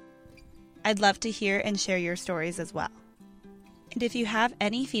form. I'd love to hear and share your stories as well. And if you have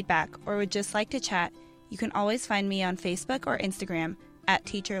any feedback or would just like to chat, you can always find me on Facebook or Instagram at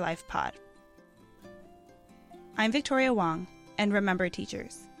TeacherLifePod. I'm Victoria Wong, and remember,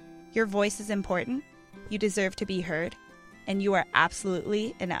 teachers, your voice is important, you deserve to be heard, and you are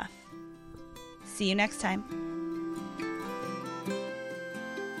absolutely enough. See you next time.